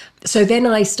 Yeah. So then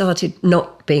I started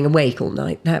not being awake all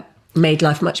night. That made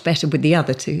life much better with the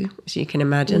other two, as you can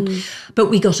imagine. But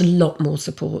we got a lot more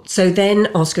support. So then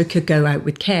Oscar could go out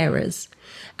with carers,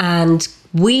 and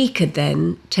we could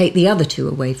then take the other two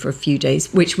away for a few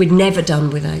days, which we'd never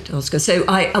done without Oscar. So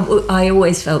I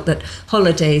always felt that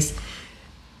holidays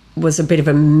was a bit of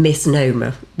a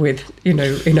misnomer with, in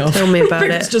our... Tell me about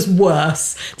it. It's just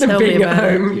worse than being at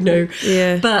home,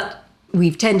 Yeah. But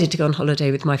we've tended to go on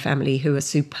holiday with my family, who are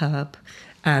superb,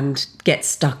 and get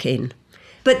stuck in.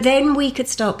 But then we could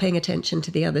start paying attention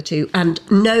to the other two and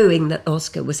knowing that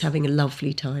Oscar was having a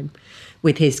lovely time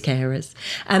with his carers.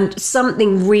 And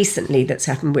something recently that's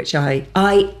happened, which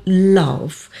I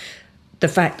love, the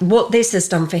fact what this has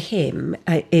done for him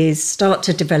is start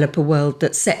to develop a world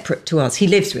that's separate to us. He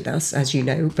lives with us, as you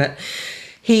know, but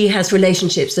he has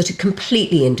relationships that are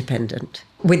completely independent.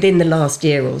 Within the last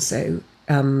year or so,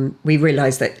 we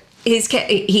realised that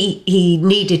he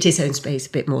needed his own space a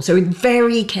bit more. So we're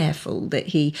very careful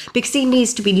that because he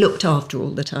needs to be looked after all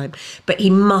the time, but he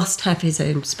must have his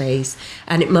own space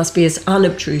and it must be as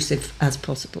unobtrusive as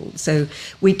possible. So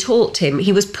we taught him,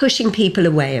 he was pushing people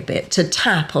away a bit to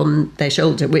tap on their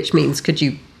shoulder, which means, could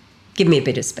you give me a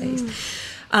bit of space?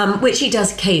 Which he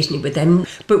does occasionally with them.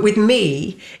 But with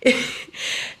me,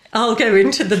 I'll go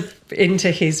into the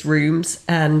into his rooms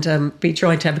and be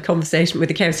trying to have a conversation with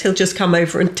the carers, he'll just come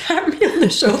over and tap me on the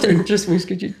shoulder and just whisper,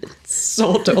 "Could you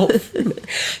sod off?"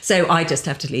 So I just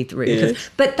have to leave the room. Yeah.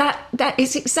 But that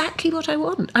is exactly what I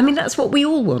want. I mean, that's what we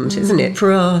all want, isn't it?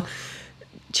 For our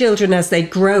children as they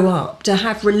grow up, to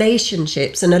have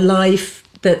relationships and a life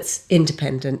that's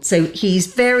independent. So he's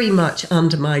very much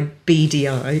under my beady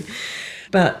eye,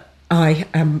 but I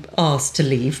am asked to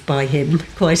leave by him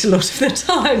quite a lot of the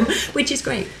time, which is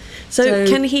great. So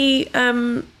can he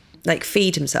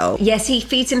feed himself? Yes, he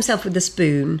feeds himself with a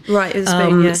spoon. Right, with a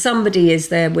spoon, yeah. Somebody is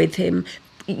there with him.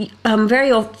 I'm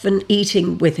very often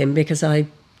eating with him because I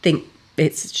think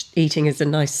eating is a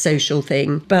nice social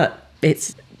thing, but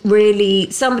it's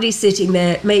really somebody sitting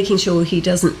there making sure he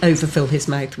doesn't overfill his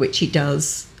mouth, which he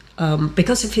does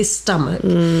because of his stomach.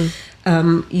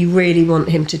 You really want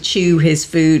him to chew his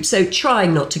food, so try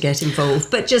not to get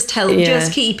involved, but just help,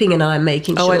 just keeping an eye on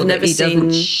making sure that he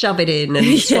doesn't shove it in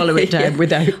and swallow it down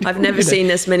without. I've never seen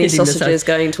as many sausages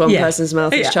going to one person's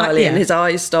mouth as Charlie, and his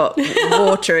eyes stop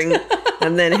watering,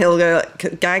 and then he'll go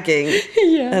gagging,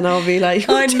 and I'll be like,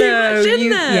 "I know, too much in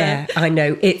there." Yeah, I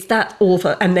know, it's that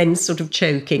awful, and then sort of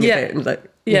choking a bit, and like.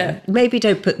 Yeah, maybe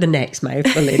don't put the next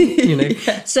mouthful in,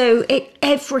 So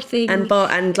everything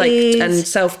and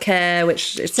self-care,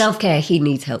 self-care. He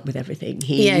needs help with everything.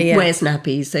 He wears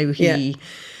nappies, so he.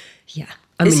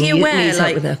 Is he aware?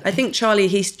 I think Charlie,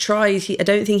 I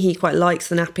don't think he quite likes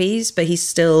the nappies, but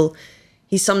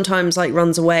he sometimes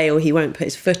runs away, or he won't put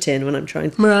his foot in when I'm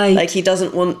trying. Right. He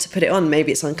doesn't want to put it on.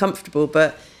 Maybe it's uncomfortable,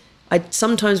 but. I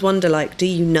sometimes wonder, do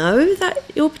you know that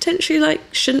you're potentially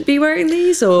shouldn't be wearing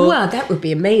these? Or well, that would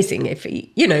be amazing if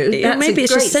he, that's maybe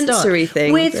it's just a sensory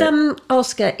thing. With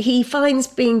Oscar, he finds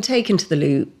being taken to the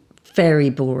loo very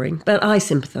boring, but I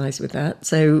sympathise with that,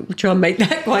 so we try and make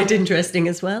that quite interesting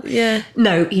as well. Yeah.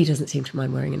 No, he doesn't seem to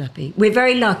mind wearing a nappy. We're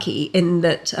very lucky in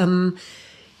that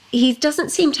he doesn't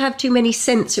seem to have too many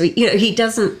sensory. He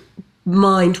doesn't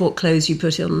mind what clothes you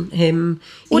put on him.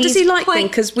 What does he like then?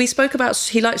 Because we spoke about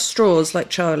he likes straws like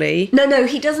Charlie. No,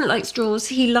 he doesn't like straws.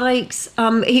 He likes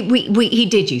he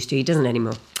did used to. He doesn't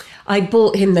anymore. I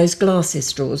bought him those glasses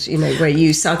straws, where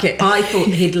you suck it. I thought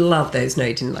he'd love those. No,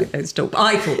 he didn't like those at all.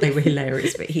 I thought they were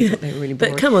hilarious, but he thought they were really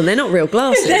boring. But come on, they're not real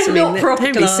glasses. They're not proper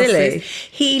don't glasses. Be silly.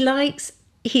 He likes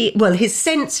his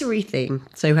sensory thing.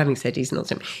 So having said he's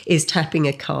not is tapping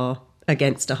a car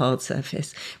against a hard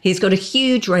surface. He's got a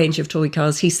huge range of toy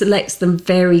cars. He selects them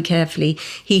very carefully.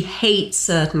 He hates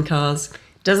certain cars,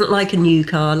 doesn't like a new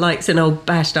car, likes an old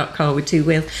bashed up car with two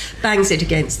wheels, bangs it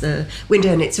against the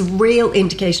window, and it's a real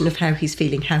indication of how he's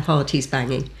feeling, how hard he's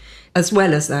banging. As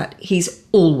well as that, he's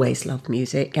always loved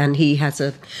music, and he has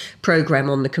a program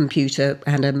on the computer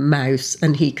and a mouse,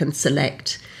 and he can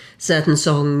select certain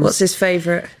songs. What's his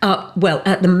favourite? Well,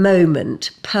 at the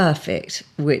moment, Perfect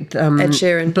with Ed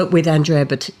Sheeran, but with Andrea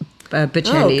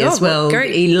Bocelli as well.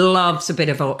 Great. He loves a bit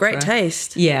of opera. Great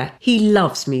taste. Yeah, he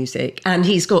loves music, and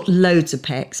he's got loads of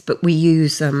pecs. But we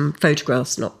use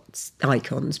photographs, not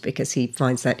icons, because he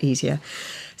finds that easier.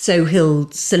 So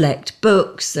he'll select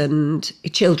books and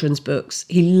children's books.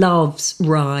 He loves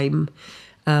rhyme.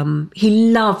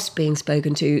 He loves being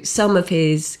spoken to. Some of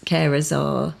his carers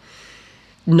are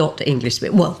not English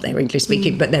speaking. Well, they're English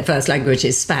speaking, but their first language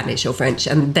is Spanish or French,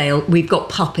 and we've got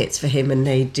puppets for him, and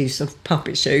they do some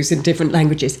puppet shows in different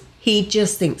languages. He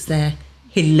just thinks they're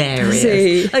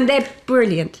hilarious, and they're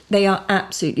brilliant. They are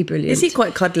absolutely brilliant. Is he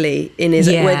quite cuddly in his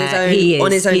with his own he is.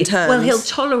 On his own terms? Well, he'll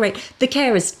tolerate the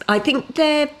carers. I think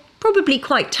they're probably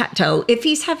quite tactile. If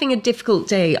he's having a difficult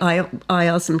day, I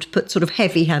ask them to put sort of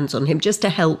heavy hands on him just to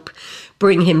help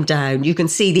bring him down. You can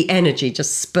see the energy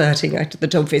just spurting out of the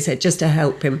top of his head just to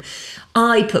help him.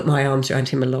 I put my arms around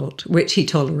him a lot, which he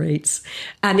tolerates.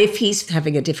 And if he's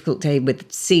having a difficult day with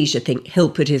the seizure thing,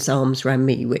 he'll put his arms around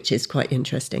me, which is quite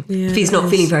interesting. Yeah, if he's not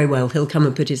feeling very well, he'll come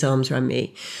and put his arms around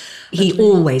me. He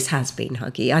always has been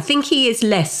huggy. I think he is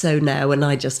less so now, and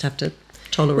I just have to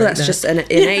tolerate that's just an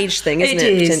age thing, isn't it?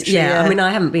 It is, yeah. I mean,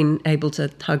 I haven't been able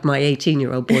to hug my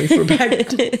 18-year-old boy for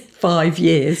about 5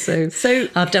 years, so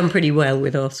I've done pretty well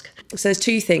with Oscar. So there's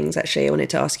two things, actually, I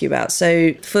wanted to ask you about.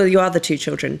 So for your other two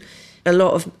children, a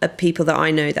lot of people that I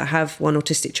know that have one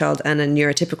autistic child and a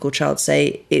neurotypical child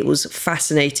say it was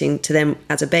fascinating to them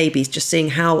as a baby, just seeing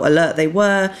how alert they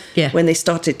were when they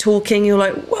started talking. You're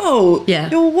like, whoa,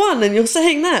 you're one and you're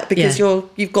saying that because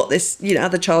you've got this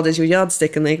other child as your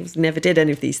yardstick, and they never did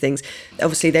any of these things.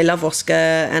 Obviously, they love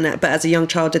Oscar, but as a young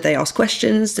child, did they ask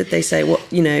questions? Did they say,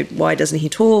 why doesn't he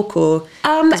talk? Or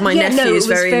because my nephew is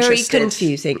very interested.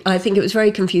 Confusing. I think it was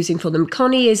very confusing for them.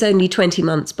 Connie is only 20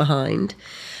 months behind.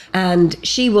 And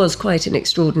she was quite an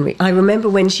extraordinary. I remember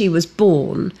when she was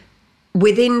born,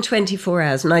 within 24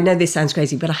 hours, and I know this sounds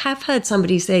crazy, but I have heard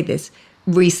somebody say this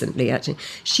recently, actually.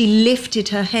 She lifted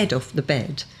her head off the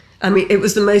bed. I mean, it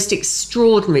was the most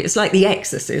extraordinary. It's like The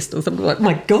Exorcist or something like,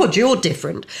 my God, you're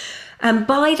different. And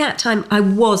by that time, I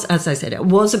was, as I said, I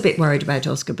was a bit worried about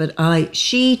Oscar, but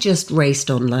she just raced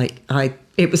on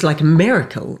it was like a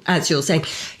miracle, as you're saying.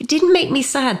 It didn't make me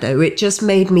sad, though. It just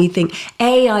made me think,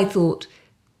 I thought,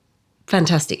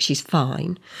 fantastic, she's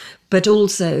fine. But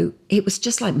also, it was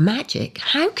just like magic.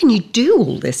 How can you do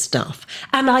all this stuff?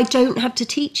 And I don't have to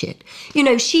teach it. You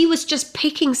know, she was just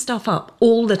picking stuff up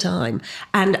all the time.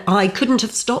 And I couldn't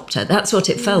have stopped her. That's what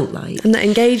it felt like. And that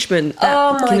engagement.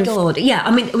 Oh, my God. Yeah,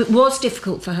 I mean, it was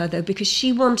difficult for her, though, because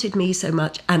she wanted me so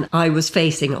much. And I was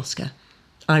facing Oscar.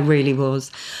 I really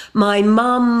was. My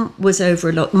mum was over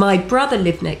a lot. My brother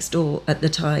lived next door at the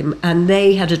time, and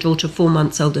they had a daughter 4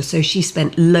 months older, so she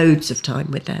spent loads of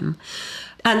time with them.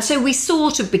 And so we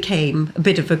sort of became a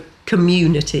bit of a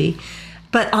community.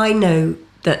 But I know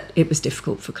that it was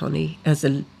difficult for Connie as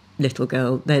a little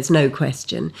girl. There's no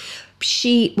question.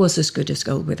 She was as good as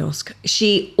gold with Oscar.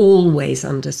 She always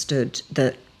understood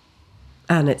that,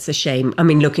 and it's a shame, I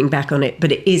mean, looking back on it,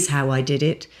 but it is how I did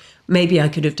it. Maybe I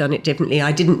could have done it differently.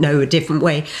 I didn't know a different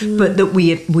way, but that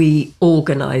we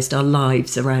organised our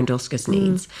lives around Oscar's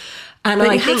needs. And but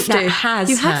I think that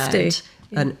has had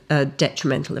a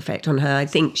detrimental effect on her. I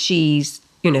think she's,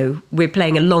 we're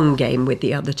playing a long game with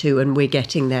the other two and we're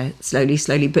getting there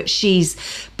slowly, but she's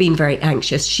been very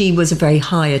anxious. She was a very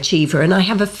high achiever, and I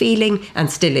have a feeling, and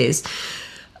still is,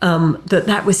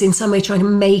 that was in some way trying to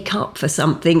make up for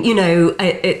something.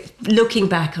 Looking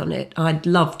back on it, I'd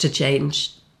love to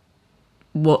change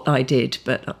what I did,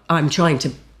 but I'm trying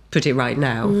to put it right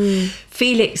now.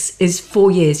 Felix is 4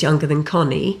 years younger than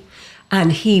Connie,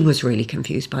 and he was really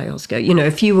confused by Oscar.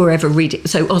 If you were ever reading,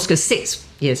 so Oscar's 6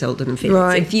 years older than Felix.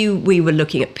 Right. If we were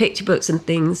looking at picture books and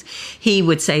things, he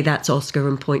would say that's Oscar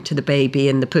and point to the baby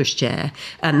in the pushchair,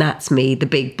 and that's me, the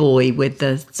big boy with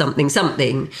the something. It's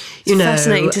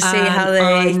fascinating to see how they.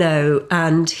 I know,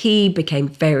 and he became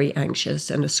very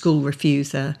anxious and a school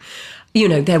refuser.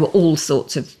 There were all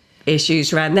sorts of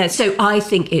issues around there. So I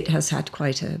think it has had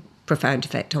quite a profound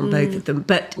effect on both of them.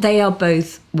 But they are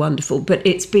both wonderful. But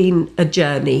it's been a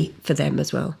journey for them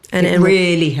as well. And it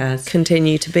really has.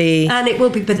 Continue to be. And it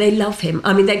will be, but they love him.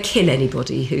 I mean, they'd kill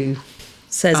anybody who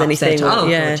says anything. Oh,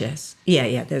 yeah. God, yes.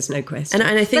 Yeah, there's no question.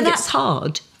 And I think that's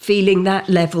hard, feeling that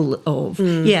level of,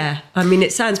 I mean,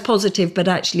 it sounds positive, but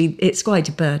actually it's quite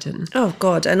a burden. Oh,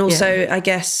 God. And also, I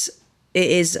guess it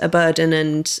is a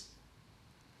burden,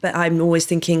 but I'm always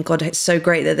thinking, God, it's so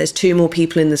great that there's 2 more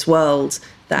people in this world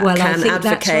that can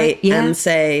advocate and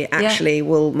say, actually,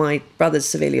 well, my brother's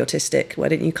severely autistic. Why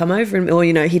don't you come over? Or,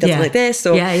 he doesn't like this.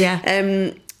 Or,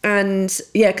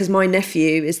 because my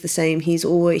nephew is the same.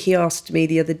 He asked me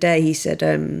the other day, he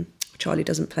said, Charlie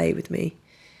doesn't play with me.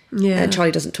 Yeah.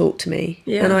 Charlie doesn't talk to me.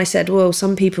 Yeah. And I said, well,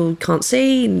 some people can't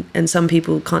see and some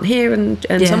people can't hear and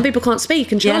some people can't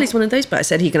speak. And Charlie's one of those. But I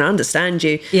said, he can understand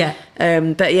you. Yeah.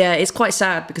 But it's quite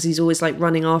sad because he's always like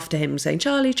running after him saying,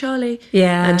 Charlie, Charlie.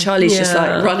 Yeah. And Charlie's just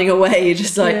like running away.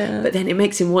 Just like, but then it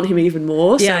makes him want him even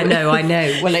more. So. Yeah, I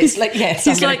know. Well, it's like, yes,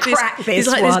 he's like this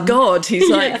God. He's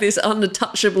like this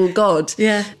untouchable God.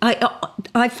 Yeah.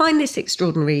 I find this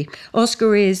extraordinary.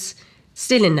 Oscar is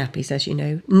still in nappies, as you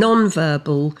know,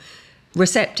 non-verbal,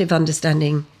 receptive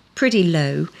understanding, pretty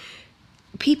low.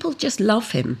 People just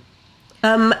love him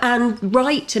and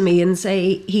write to me and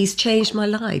say, he's changed my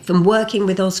life. And working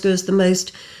with Oscar is the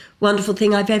most wonderful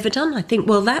thing I've ever done. I think,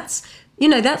 well, that's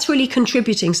really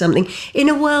contributing something. In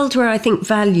a world where I think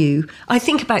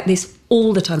about this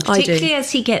all the time, particularly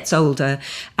as he gets older.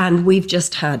 And we've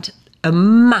just had a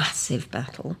massive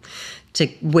battle to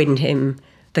win him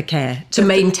the care, to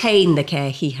maintain the care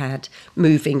he had,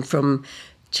 moving from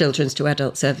children's to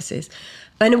adult services.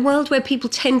 In a world where people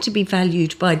tend to be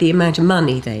valued by the amount of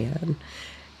money they earn,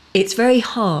 it's very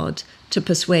hard to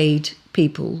persuade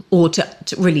people or to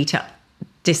really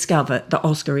discover that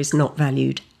Oscar is not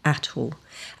valued at all.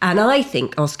 And I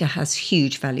think Oscar has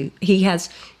huge value. He has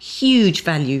huge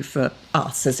value for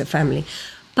us as a family,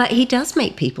 but he does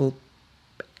make people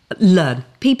learn.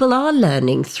 People are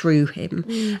learning through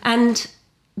him. And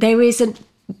there is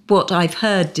what I've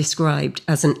heard described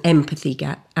as an empathy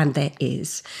gap, and there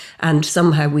is. And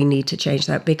somehow we need to change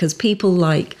that because people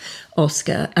like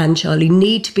Oscar and Charlie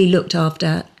need to be looked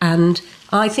after, and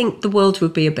I think the world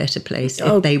would be a better place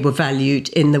if they were valued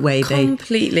in the way they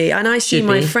completely. And I see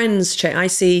my friends change. I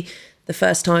see the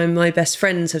first time my best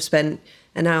friends have spent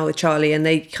an hour with Charlie and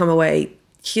they come away,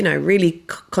 really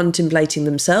contemplating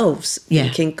themselves,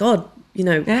 thinking, God,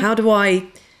 how do I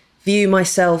view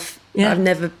myself I've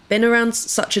never been around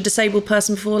such a disabled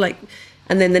person before. Like,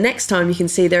 and then the next time you can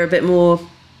see they're a bit more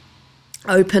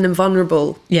open and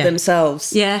vulnerable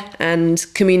themselves. Yeah. And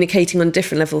communicating on a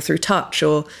different level through touch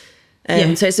or...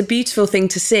 So it's a beautiful thing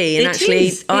to see. And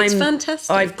it's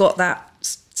fantastic. I've got that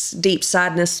deep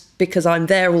sadness because I'm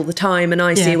there all the time and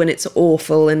I see when it's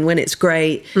awful and when it's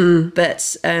great.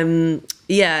 But it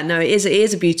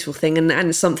is a beautiful thing, and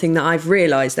it's something that I've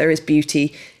realised there is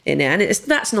beauty in it. And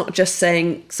that's not just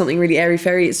saying something really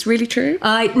airy-fairy, it's really true.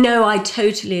 I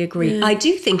totally agree. I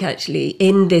do think actually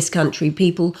in this country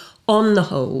people on the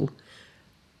whole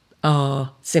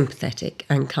are sympathetic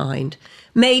and kind.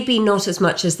 Maybe not as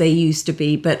much as they used to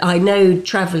be, but I know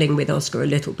travelling with Oscar a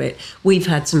little bit, we've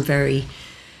had some very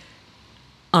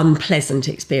unpleasant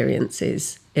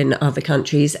experiences in other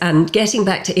countries. And getting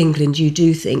back to England, you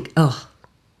do think, oh,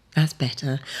 that's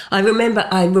better. I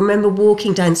remember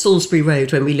walking down Salisbury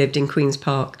Road when we lived in Queen's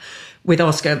Park with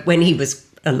Oscar when he was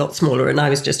a lot smaller and I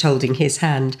was just holding his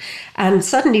hand, and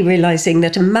suddenly realising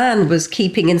that a man was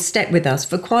keeping in step with us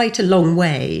for quite a long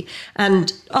way.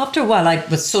 And after a while I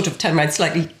was sort of turned around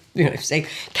slightly, saying,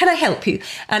 can I help you?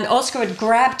 And Oscar had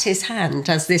grabbed his hand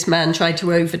as this man tried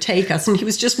to overtake us, and he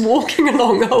was just walking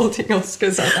along holding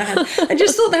Oscar's other hand. I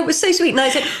just thought that was so sweet. And I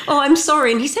said, oh, I'm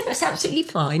sorry. And he said, that's absolutely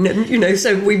fine. And,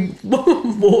 so we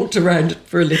walked around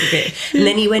for a little bit. And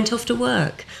then he went off to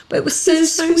work. But it was so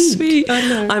sweet. I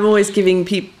know. I'm always giving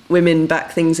women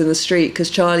back things in the street because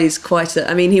Charlie's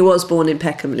he was born in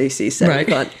Peckham, Lucy, so right.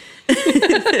 We can't.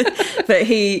 But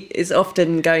he is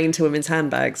often going into women's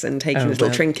handbags and taking little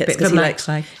trinkets because he likes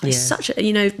such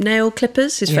a, nail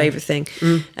clippers, his favourite thing.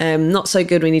 Not so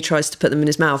good when he tries to put them in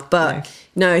his mouth, but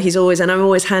no, he's always, and I'm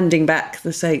always handing back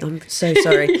the saying, I'm so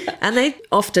sorry. And they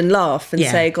often laugh and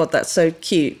say, God, that's so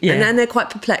cute. And then they're quite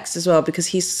perplexed as well because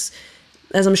he's,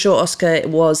 as I'm sure Oscar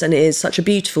was and is, such a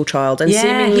beautiful child and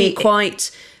seemingly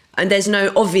quite... And there's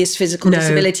no obvious physical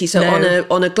disability, so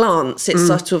on a glance, it's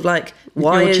sort of like,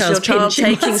 why is your child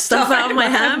taking stuff out of my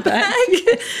handbag?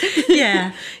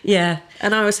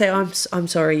 And I always say, I'm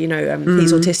sorry, he's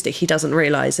autistic, he doesn't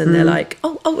realise, and they're like,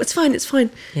 oh, it's fine.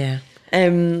 Yeah.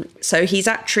 So he's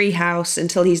at Treehouse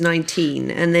until he's 19,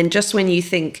 and then just when you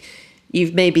think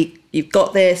you've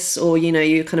got this, or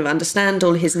you kind of understand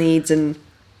all his needs and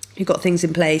you've got things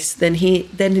in place, then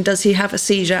does he have a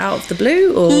seizure out of the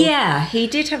blue? Or yeah, he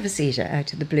did have a seizure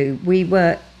out of the blue.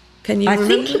 Can you remember? I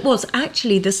think it was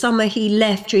actually the summer he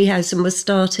left Treehouse and was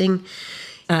starting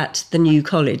at the new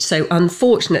college. So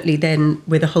unfortunately then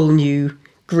with a whole new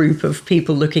group of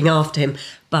people looking after him,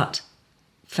 but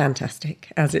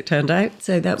fantastic as it turned out.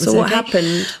 So that was So what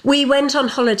happened? We went on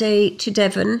holiday to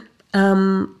Devon,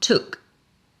 took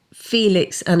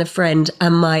Felix and a friend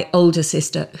and my older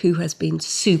sister, who has been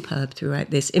superb throughout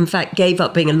this. In fact, gave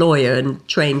up being a lawyer and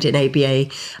trained in ABA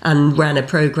and ran a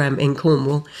programme in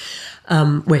Cornwall,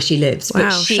 where she lives. Wow,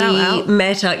 but she shout out.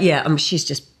 met her, she's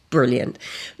just brilliant.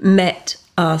 Met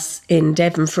us in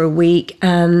Devon for a week,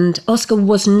 and Oscar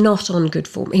was not on good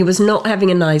form. He was not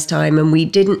having a nice time, and we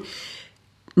didn't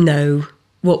know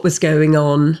what was going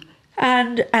on.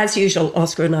 And as usual,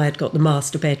 Oscar and I had got the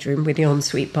master bedroom with the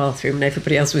ensuite bathroom and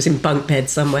everybody else was in bunk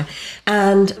beds somewhere.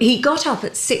 And he got up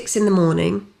at 6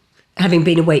 a.m, having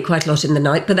been awake quite a lot in the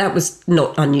night, but that was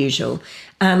not unusual.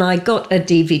 And I got a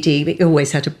DVD, we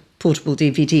always had a portable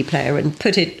DVD player, and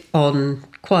put it on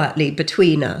quietly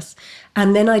between us.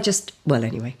 And then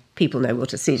people know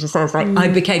what a seizure sounds like. I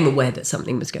became aware that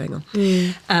something was going on.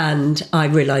 And I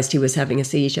realised he was having a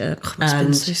seizure. Oh, it's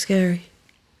been so scary.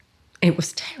 It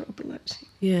was terrible, actually.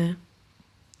 Yeah.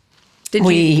 Did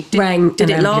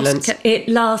it last? It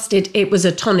lasted. It was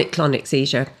a tonic-clonic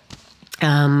seizure.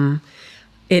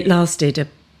 It lasted a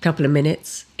couple of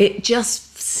minutes. It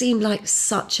just seemed like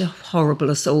such a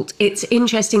horrible assault. It's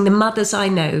interesting. The mothers I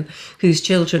know whose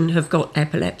children have got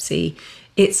epilepsy,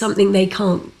 it's something they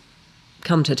can't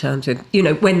come to terms with.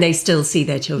 When they still see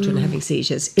their children having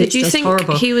seizures. Did you think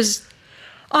horrible. He was...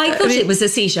 I thought it was a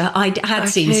seizure. I had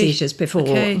seen seizures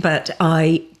before, but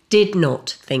I did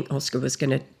not think Oscar was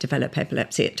going to develop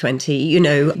epilepsy at 20.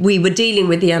 We were dealing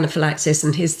with the anaphylaxis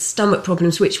and his stomach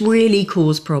problems, which really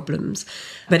caused problems.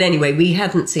 But anyway, we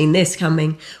hadn't seen this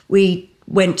coming. We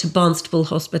went to Barnstaple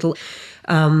Hospital.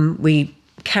 We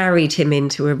carried him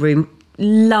into a room.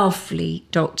 Lovely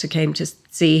doctor came to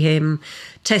see him,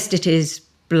 tested his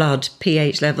blood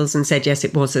pH levels and said, yes,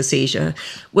 it was a seizure.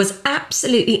 Was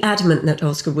absolutely adamant that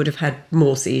Oscar would have had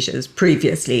more seizures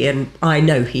previously, and I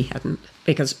know he hadn't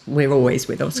because we're always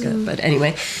with Oscar. But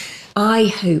anyway, I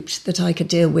hoped that I could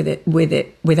deal with it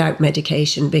without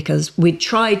medication, because we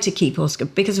tried to keep Oscar,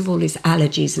 because of all his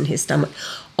allergies and his stomach,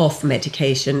 off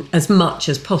medication as much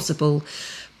as possible.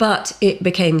 But it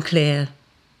became clear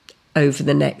over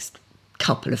the next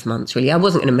couple of months, really. I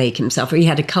wasn't going to make him suffer. He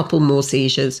had a couple more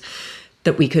seizures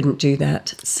that we couldn't do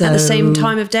that. So, at the same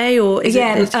time of day, or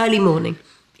early morning.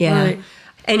 Yeah. Right.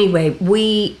 Anyway,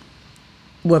 we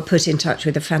were put in touch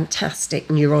with a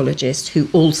fantastic neurologist who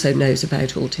also knows about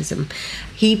autism.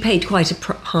 He paid quite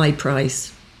a high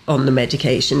price on the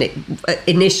medication.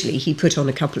 Initially, he put on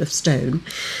a couple of stone.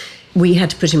 We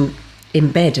had to put him in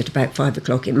bed at about 5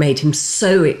 o'clock. It made him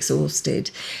so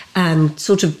exhausted and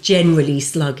sort of generally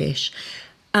sluggish.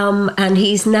 And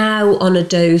he's now on a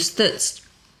dose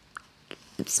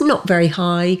it's not very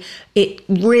high. It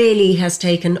really has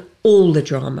taken all the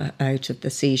drama out of the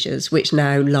seizures, which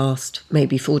now last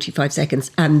maybe 45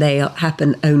 seconds, and they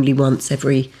happen only once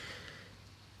every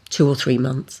 2 or 3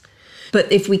 months.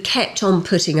 But if we kept on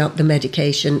putting up the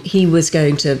medication, he was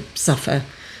going to suffer.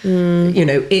 You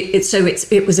know,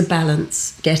 it was a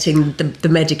balance getting the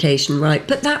medication right.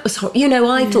 But that was,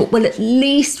 I thought, well, at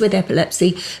least with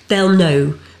epilepsy, they'll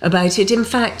know about it. In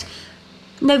fact,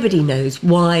 nobody knows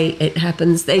why it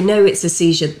happens. They know it's a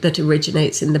seizure that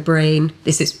originates in the brain.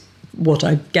 This is what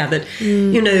I gathered.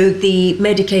 The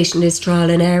medication is trial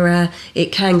and error.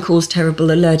 It can cause terrible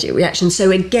allergic reactions.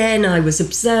 So again, I was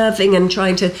observing and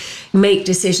trying to make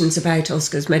decisions about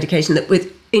Oscar's medication that was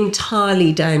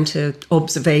entirely down to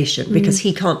observation, because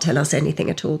he can't tell us anything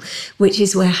at all, which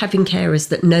is where having carers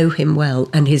that know him well,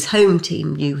 and his home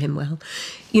team knew him well,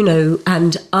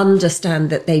 and understand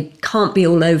that they can't be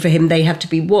all over him. They have to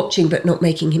be watching, but not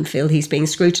making him feel he's being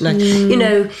scrutinised.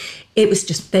 It was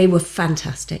just, they were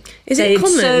fantastic. Is it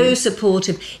common? So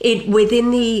supportive.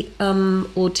 Within the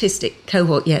autistic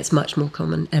cohort, it's much more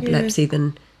common, epilepsy,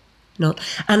 than not.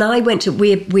 And I went to,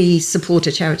 we support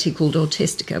a charity called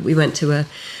Autistica. We went to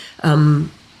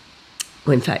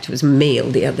in fact, it was a meal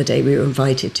the other day we were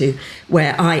invited to,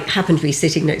 where I happened to be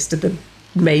sitting next to the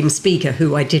main speaker,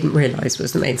 who I didn't realise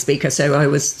was the main speaker. So I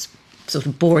was sort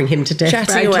of boring him to death.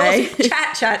 Chatting away.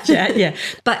 Chat, yeah.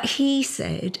 But he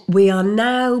said, we are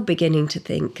now beginning to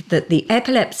think that the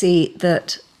epilepsy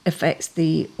that affects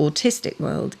the autistic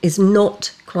world is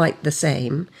not quite the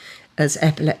same as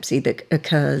epilepsy that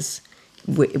occurs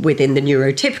within the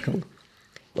neurotypical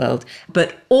world.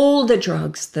 But all the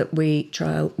drugs that we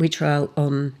trial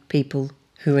on people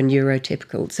who are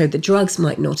neurotypical. So the drugs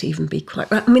might not even be quite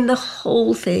right. I mean, the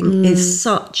whole thing is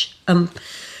such...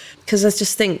 Because I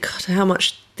just think, God, how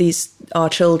much our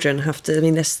children have to... I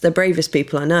mean, they're the bravest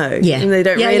people I know. Yeah. And they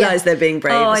don't realise they're being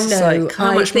brave. Oh, I It's know. like,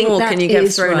 how much more can you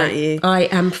get thrown at you? I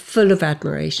am full of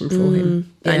admiration for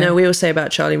him. I know, we all say about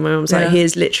Charlie, my mum's like, he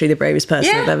is literally the bravest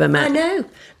person I've ever met. I know.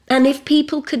 And if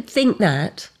people could think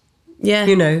that,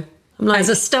 I'm like, as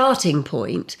a starting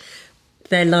point,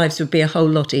 their lives would be a whole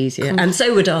lot easier. And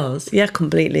so would ours. Yeah,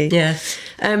 completely. Yeah.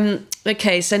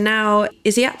 Okay, so now,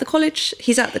 is he at the college?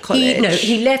 He's at the college.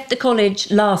 He left the college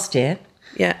last year.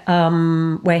 Yeah.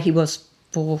 Where he was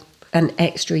for an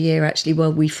extra year, actually,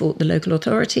 while we fought the local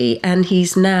authority. And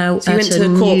he's now So you went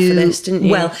to court for this, didn't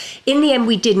you? Well, in the end,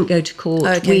 we didn't go to court.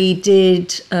 Okay. We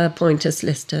did appoint a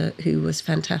solicitor who was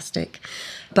fantastic.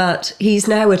 But he's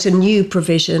now at a new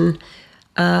provision,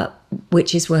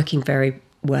 which is working very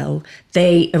well.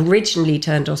 They originally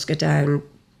turned Oscar down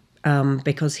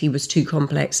because he was too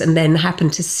complex, and then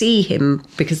happened to see him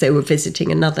because they were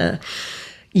visiting another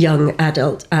young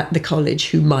adult at the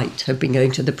college who might have been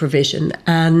going to the provision,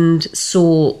 and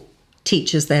saw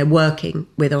teachers there working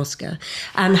with Oscar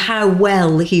and how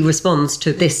well he responds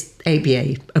to this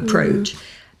ABA approach,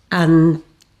 and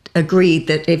agreed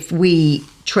that if we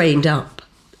trained up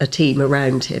a team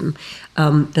around him,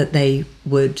 that they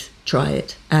would try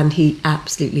it. And he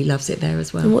absolutely loves it there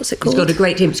as well. And what's it called? He's got a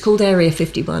great team. It's called Area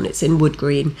 51. It's in Wood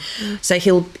Green. So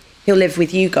he'll live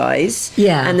with you guys.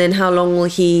 Yeah. And then how long will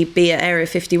he be at Area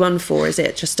 51 for? Is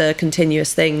it just a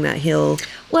continuous thing that he'll...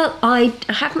 Well, I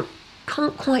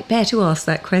can't quite bear to ask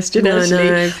that question, No, actually.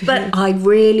 no. But I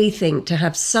really think to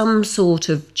have some sort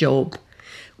of job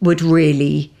would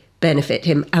really benefit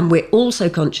him. And we're also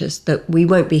conscious that we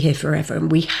won't be here forever,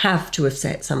 and we have to have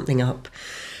set something up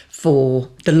for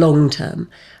the long term.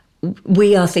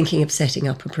 We are thinking of setting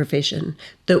up a provision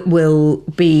that will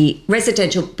be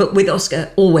residential, but with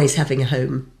Oscar always having a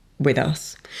home with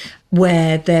us,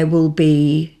 where there will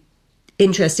be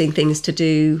interesting things to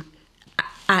do,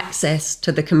 access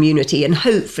to the community, and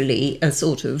hopefully a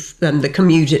sort of the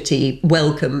community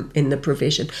welcome in the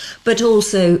provision, but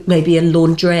also maybe a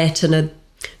laundrette and a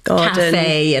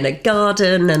cafe and a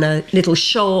garden and a little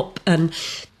shop. And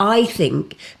I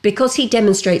think because he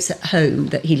demonstrates at home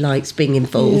that he likes being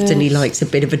involved and he likes a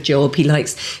bit of a job, he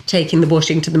likes taking the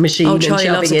washing to the machine and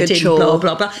shoving it in, chore. blah,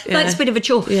 blah, blah. Likes a bit of a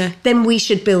chore. Yeah. Then we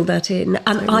should build that in.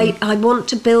 And I want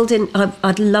to build in,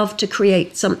 I'd love to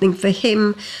create something for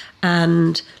him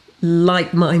and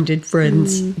like-minded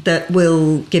friends that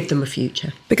will give them a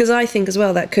future. Because I think as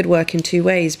well that could work in two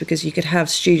ways, because you could have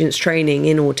students training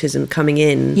in autism coming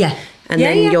in. Yeah. And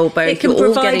then you're both it can all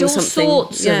provide getting all something.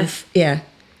 sorts of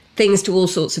things to all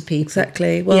sorts of people.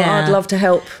 Exactly. Well, I'd love to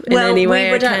help in any way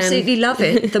we would I can. absolutely love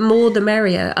it. The more the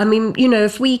merrier. I mean,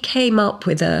 if we came up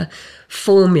with a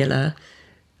formula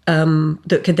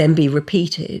that could then be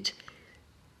repeated,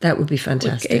 that would be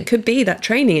fantastic. It could be that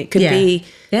training. It could be...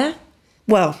 Yeah.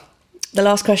 Well, the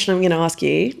last question I'm going to ask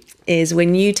you is,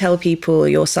 when you tell people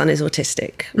your son is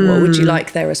autistic, what would you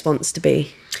like their response to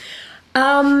be?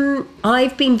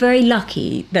 I've been very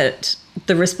lucky that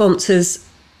the response has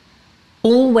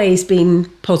always been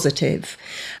positive.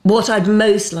 What I'd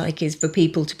most like is for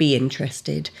people to be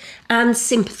interested and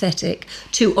sympathetic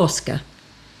to Oscar,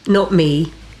 not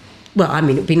me. Well, I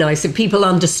mean, it'd be nice if people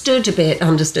understood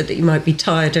that you might be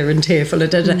tireder and tearful,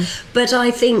 but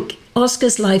I think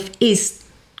Oscar's life is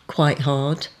quite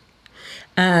hard,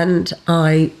 and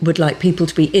I would like people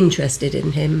to be interested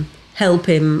in him, help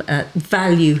him,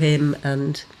 value him,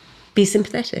 and be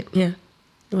sympathetic. Yeah.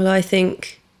 Well, I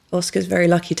think Oscar's very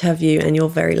lucky to have you, and you're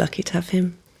very lucky to have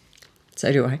him.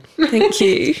 So do I. Thank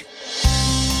you.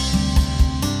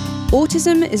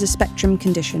 Autism is a spectrum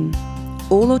condition.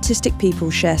 All autistic people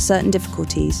share certain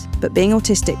difficulties, but being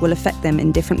autistic will affect them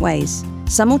in different ways.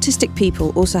 Some autistic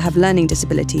people also have learning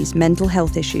disabilities, mental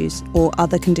health issues, or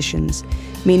other conditions,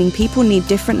 meaning people need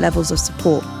different levels of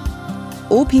support.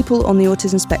 All people on the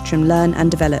autism spectrum learn and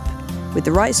develop. With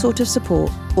the right sort of support,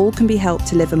 all can be helped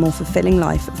to live a more fulfilling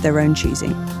life of their own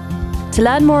choosing. To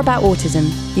learn more about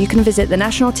autism, you can visit the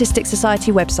National Autistic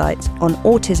Society website on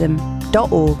autism.org.uk.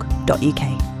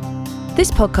 This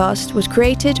podcast was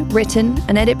created, written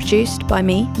and edit produced by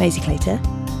me, Maisie Claytor,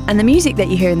 and the music that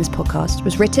you hear in this podcast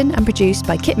was written and produced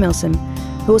by Kit Milsom,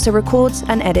 who also records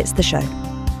and edits the show.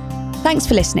 Thanks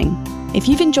for listening. If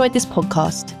you've enjoyed this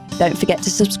podcast, don't forget to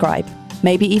subscribe,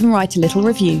 maybe even write a little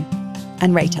review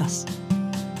and rate us.